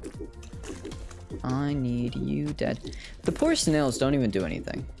 I need you dead. The poor snails don't even do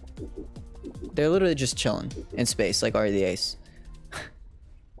anything. They're literally just chilling in space, like Ari the Ace.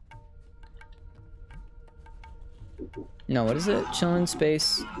 No, what is it? Chill in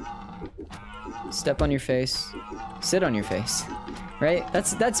space. Step on your face. Sit on your face. Right?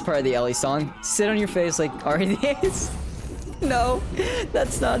 That's part of the Ellie song. Sit on your face like Ari the Ace. No,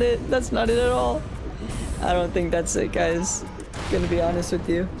 that's not it. That's not it at all. I don't think that's it, guys. Gonna be honest with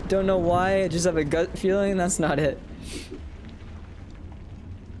you. Don't know why, I just have a gut feeling that's not it.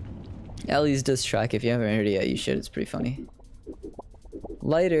 Ellie's diss track, if you haven't heard it yet, you should. It's pretty funny.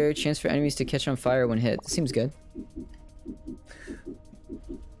 Lighter, chance for enemies to catch on fire when hit. Seems good.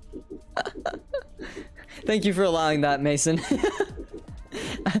 Thank you for allowing that, Mason.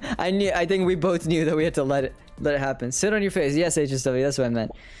 I think we both knew that we had to let it happen. Sit on your face. Yes, HSW, that's what I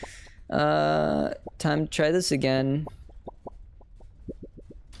meant. Time to try this again.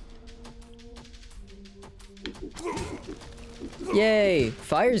 Yay!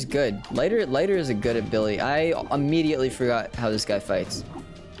 Fire's good. Lighter is a good ability. I immediately forgot how this guy fights.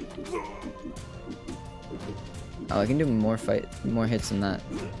 Oh, I can do more hits than that.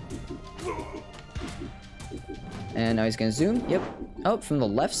 And now he's gonna zoom. Yep. Oh, from the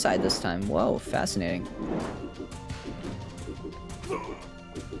left side this time. Whoa, fascinating.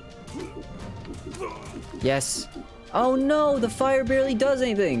 Yes. Oh no, the fire barely does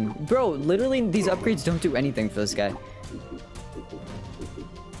anything. Bro, literally these upgrades don't do anything for this guy.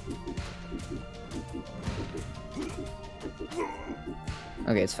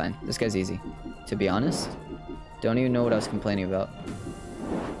 Okay, it's fine. This guy's easy. To be honest, don't even know what I was complaining about.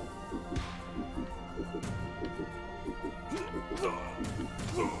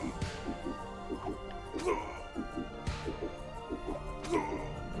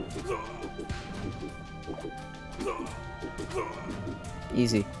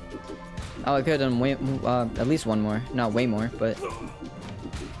 Easy. Oh, I could have done way, at least one more. Not way more, but...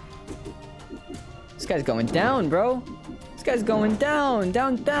 This guy's going down, bro! This guy's going down!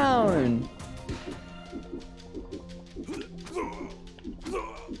 Down, down!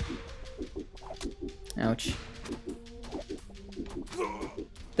 Ouch.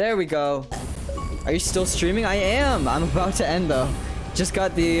 There we go. Are you still streaming? I am! I'm about to end, though. Just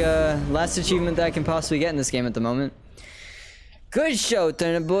got the, last achievement that I can possibly get in this game at the moment. Good show,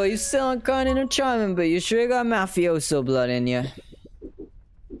 Turnip boy. You still aren't kind and charming, but you sure got mafioso blood in you.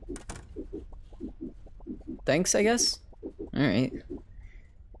 Thanks, I guess? Alright.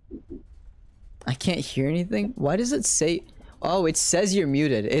 I can't hear anything? Why does it say... Oh, it says you're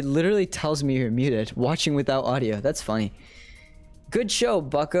muted. It literally tells me you're muted. Watching without audio. That's funny. Good show,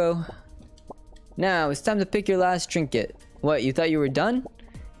 bucko. Now, it's time to pick your last trinket. What, you thought you were done?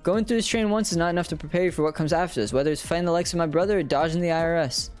 Going through this train once is not enough to prepare you for what comes after this, whether it's fighting the likes of my brother or dodging the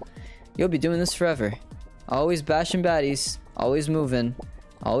IRS. You'll be doing this forever. Always bashing baddies, always moving,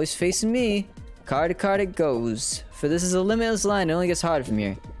 always facing me. Car to car it goes. For this is a limitless line, it only gets harder from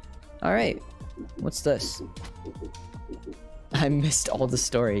here. Alright, what's this? I missed all the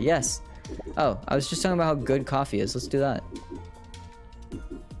story, yes. Oh, I was just talking about how good coffee is. Let's do that.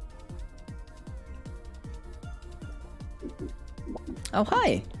 Oh,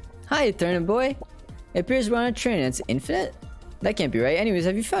 hi! Hi, Turnip boy! It appears we're on a train and it's infinite? That can't be right. Anyways,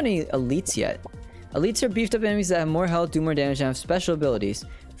 have you found any elites yet? Elites are beefed up enemies that have more health, do more damage, and have special abilities.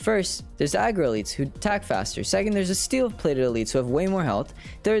 First, there's the aggro elites who attack faster. Second, there's the steel-plated elites who have way more health.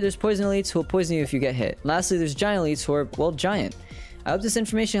 Third, there's poison elites who will poison you if you get hit. Lastly, there's giant elites who are, well, giant. I hope this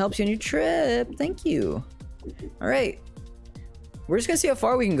information helps you on your trip. Thank you. Alright. We're just gonna see how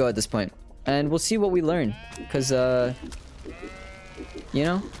far we can go at this point. And we'll see what we learn. Because, you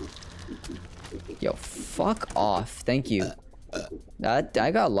know? Yo, fuck off. Thank you. I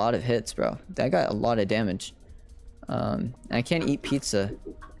got a lot of hits, bro. I got a lot of damage. I can't eat pizza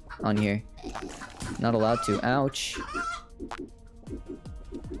on here. Not allowed to. Ouch.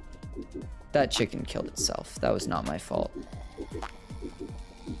 That chicken killed itself. That was not my fault.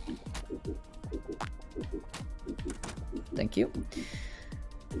 Thank you.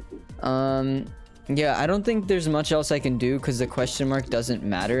 Yeah, I don't think there's much else I can do because the question mark doesn't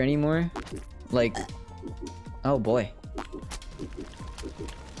matter anymore. Like, oh boy.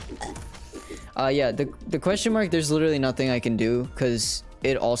 Yeah, the question mark, there's literally nothing I can do because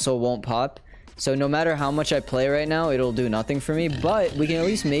it also won't pop. So no matter how much I play right now, it'll do nothing for me. But we can at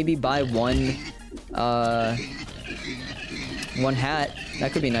least maybe buy one 1 hat.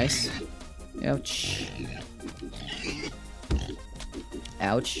 That could be nice. Ouch.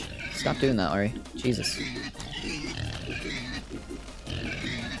 Ouch. Stop doing that, Ari. Jesus.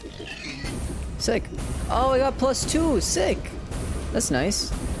 Sick. Oh, I got +2. Sick. That's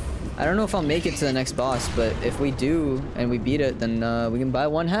nice. I don't know if I'll make it to the next boss, but if we do and we beat it, then we can buy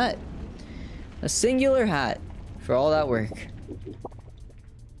 1 hat. A singular hat for all that work.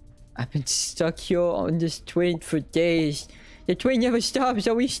 I've been stuck here on this train for days. The train never stops.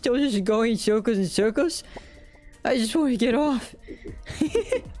 Are we still just going in circles and circles? I just want to get off.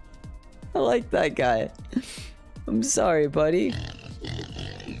 I like that guy. I'm sorry, buddy.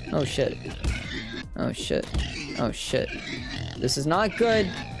 Oh shit. Oh shit. Oh shit. This is not good.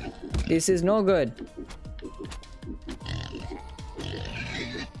 This is no good.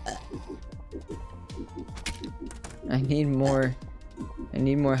 I need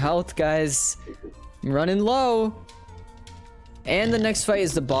more health, guys. I'm running low. And the next fight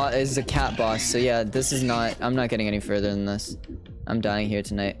is the cat boss. So yeah, this is not, I'm not getting any further than this. I'm dying here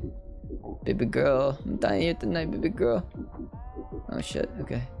tonight. Baby girl, I'm dying here tonight, baby girl. Oh shit,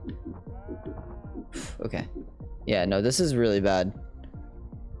 okay. Okay. Yeah, no, this is really bad.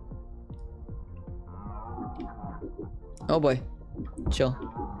 Oh boy. Chill.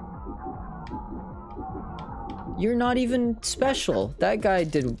 You're not even special. That guy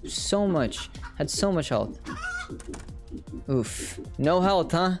did so much. Had so much health. Oof. No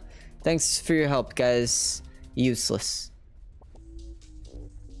health, huh? Thanks for your help, guys. Useless.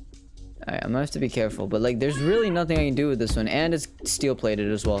 Alright, I'm gonna have to be careful. But, like, there's really nothing I can do with this one. And it's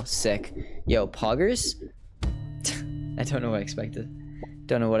steel-plated as well. Sick. Yo, poggers? I don't know what I expected.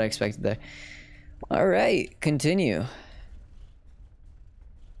 Don't know what I expected there. Alright, continue.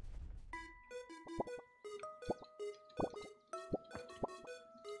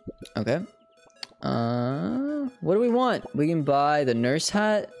 Okay. What do we want? We can buy the nurse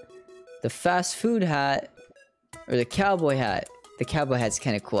hat, the fast food hat, or the cowboy hat. The cowboy hat's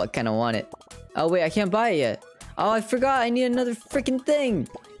kind of cool. I kind of want it. Oh wait, I can't buy it yet. Oh, I forgot. I need another freaking thing.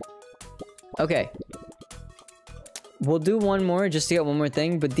 Okay. We'll do one more just to get one more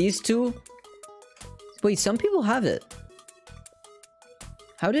thing. But these two... Wait, some people have it.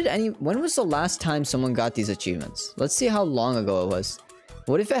 How did when was the last time someone got these achievements? Let's see how long ago it was.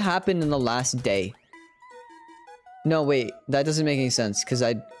 What if it happened in the last day? No, wait. That doesn't make any sense, because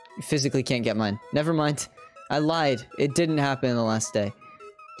I physically can't get mine. Never mind. I lied. It didn't happen in the last day.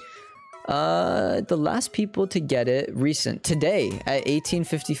 The last people to get it recent. Today, at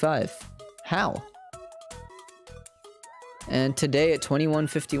 1855. How? And today at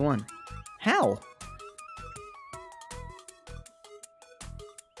 2151. How?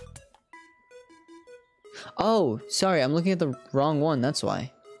 Oh, sorry, I'm looking at the wrong one, that's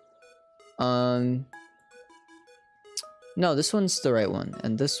why. No, this one's the right one,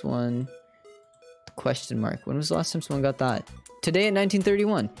 and this one... Question mark. When was the last time someone got that? Today at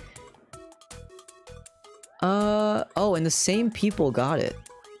 1931. Oh, and the same people got it.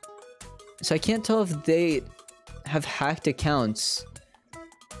 So I can't tell if they have hacked accounts.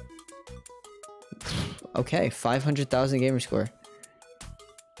 Okay, 500,000 gamer score.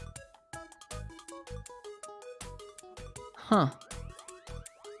 Huh.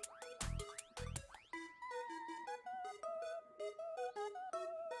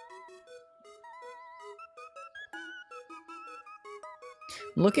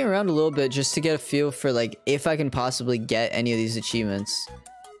 I'm looking around a little bit just to get a feel for, like, if I can possibly get any of these achievements.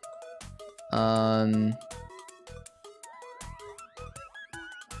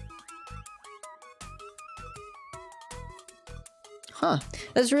 Huh.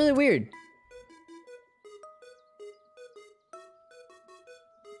 That's really weird.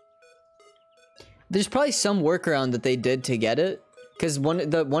 There's probably some workaround that they did to get it, because one of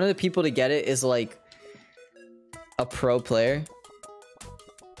the people to get it is like a pro player.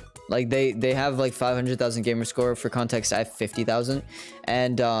 Like they have like 500,000 gamer score. For context, I have 50,000,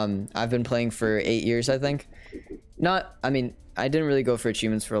 and I've been playing for 8 years, I think. I mean, I didn't really go for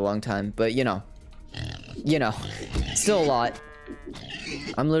achievements for a long time, but you know, still a lot.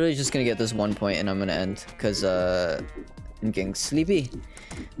 I'm literally just gonna get this 1 point and I'm gonna end because I'm getting sleepy.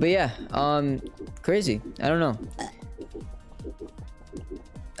 But yeah, crazy. I don't know.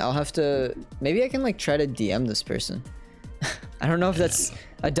 I'll have to, maybe I can like try to DM this person. I don't know if that's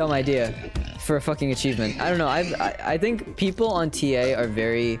a dumb idea for a fucking achievement. I don't know. I think people on TA are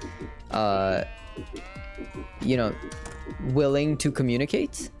very, you know, willing to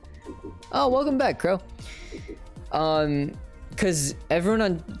communicate. Oh, welcome back, Crow. Because everyone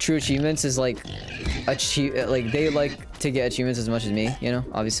on True Achievements is like, they like to get achievements as much as me, you know,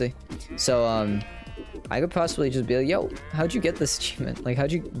 obviously. So, I could possibly just be like, yo, how'd you get this achievement? Like,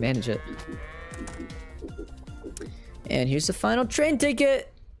 how'd you manage it? And here's the final train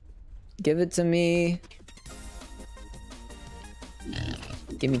ticket. Give it to me.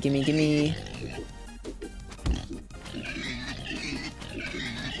 Gimme, gimme, gimme.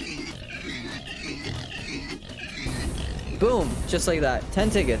 Boom, just like that. 10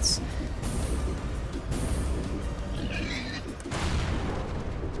 tickets.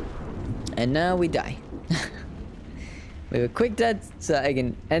 And now we die. We have a quick death so I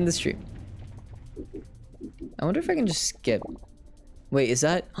can end the stream. I wonder if I can just skip. Wait, is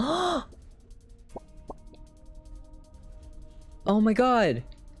that? Oh my god!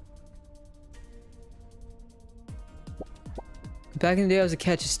 Back in the day, I was a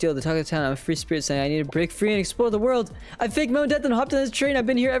catch, a steal, the talk of the town. I'm a free spirit saying I need to break free and explore the world. I faked my own death and hopped on this train. I've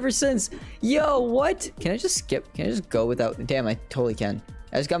been here ever since. Yo, what? Can I just skip? Can I just go without? Damn, I totally can.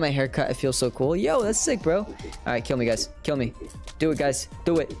 I just got my hair cut. I feel so cool. Yo, that's sick, bro. All right, kill me, guys. Kill me. Do it, guys.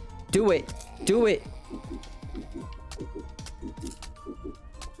 Do it. Do it. Do it.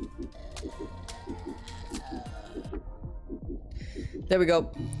 There we go.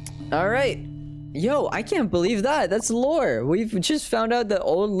 All right. Yo, I can't believe that. That's lore. We've just found out that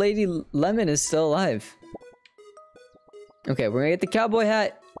old lady Lemon is still alive. Okay, we're gonna get the cowboy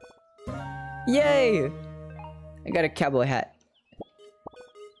hat. Yay! I got a cowboy hat.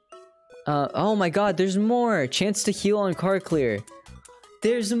 Oh my god, there's more. Chance to heal on car clear.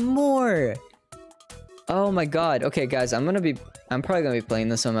 There's more. Oh my god. Okay, guys, I'm probably gonna be playing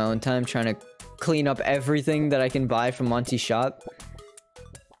this on my own time, trying to clean up everything that I can buy from Monty's shop.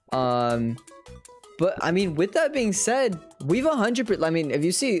 But I mean, with that being said, we've 100%. I mean, if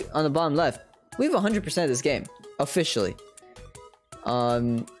you see on the bottom left, we've 100% of this game officially.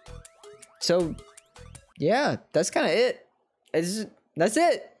 So yeah, that's kind of it. That's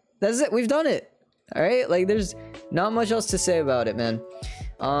it. That's it. We've done it. All right. Like, there's not much else to say about it, man.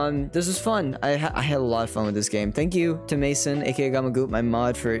 This was fun. I had a lot of fun with this game. Thank you to Mason, aka Gamagoop, my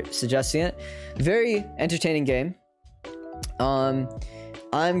mod, for suggesting it. Very entertaining game.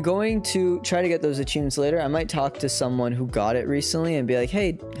 I'm going to try to get those achievements later. I might talk to someone who got it recently and be like,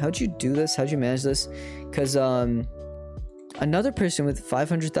 hey, how'd you do this? How'd you manage this? Because another person with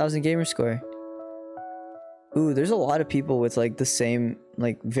 500,000 gamer score. Ooh, there's a lot of people with like the same,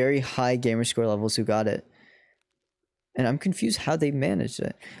 like, very high gamer score levels who got it. And I'm confused how they managed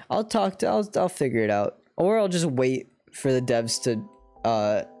it. I'll figure it out. Or I'll just wait for the devs to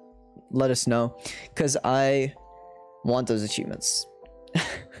let us know. Because I want those achievements.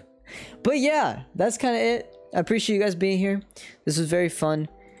 But yeah, that's kind of it. I appreciate you guys being here. This was very fun.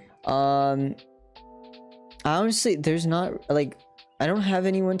 Honestly, there's not, like, I don't have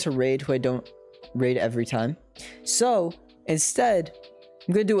anyone to raid who I don't raid every time. So instead,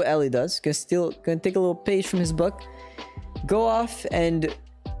 I'm gonna do what Ellie does. Gonna take a little page from his book. Go off and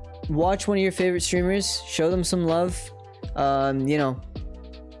watch one of your favorite streamers. Show them some love. You know,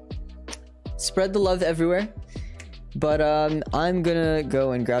 spread the love everywhere. But I'm gonna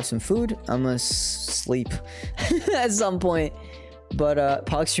go and grab some food. I'm gonna sleep at some point. But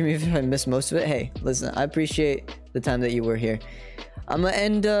apologies if I missed most of it. Hey, listen, I appreciate the time that you were here. I'm gonna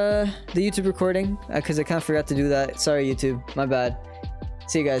end the YouTube recording because I kind of forgot to do that. Sorry, YouTube, my bad.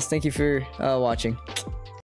 See you guys. Thank you for watching.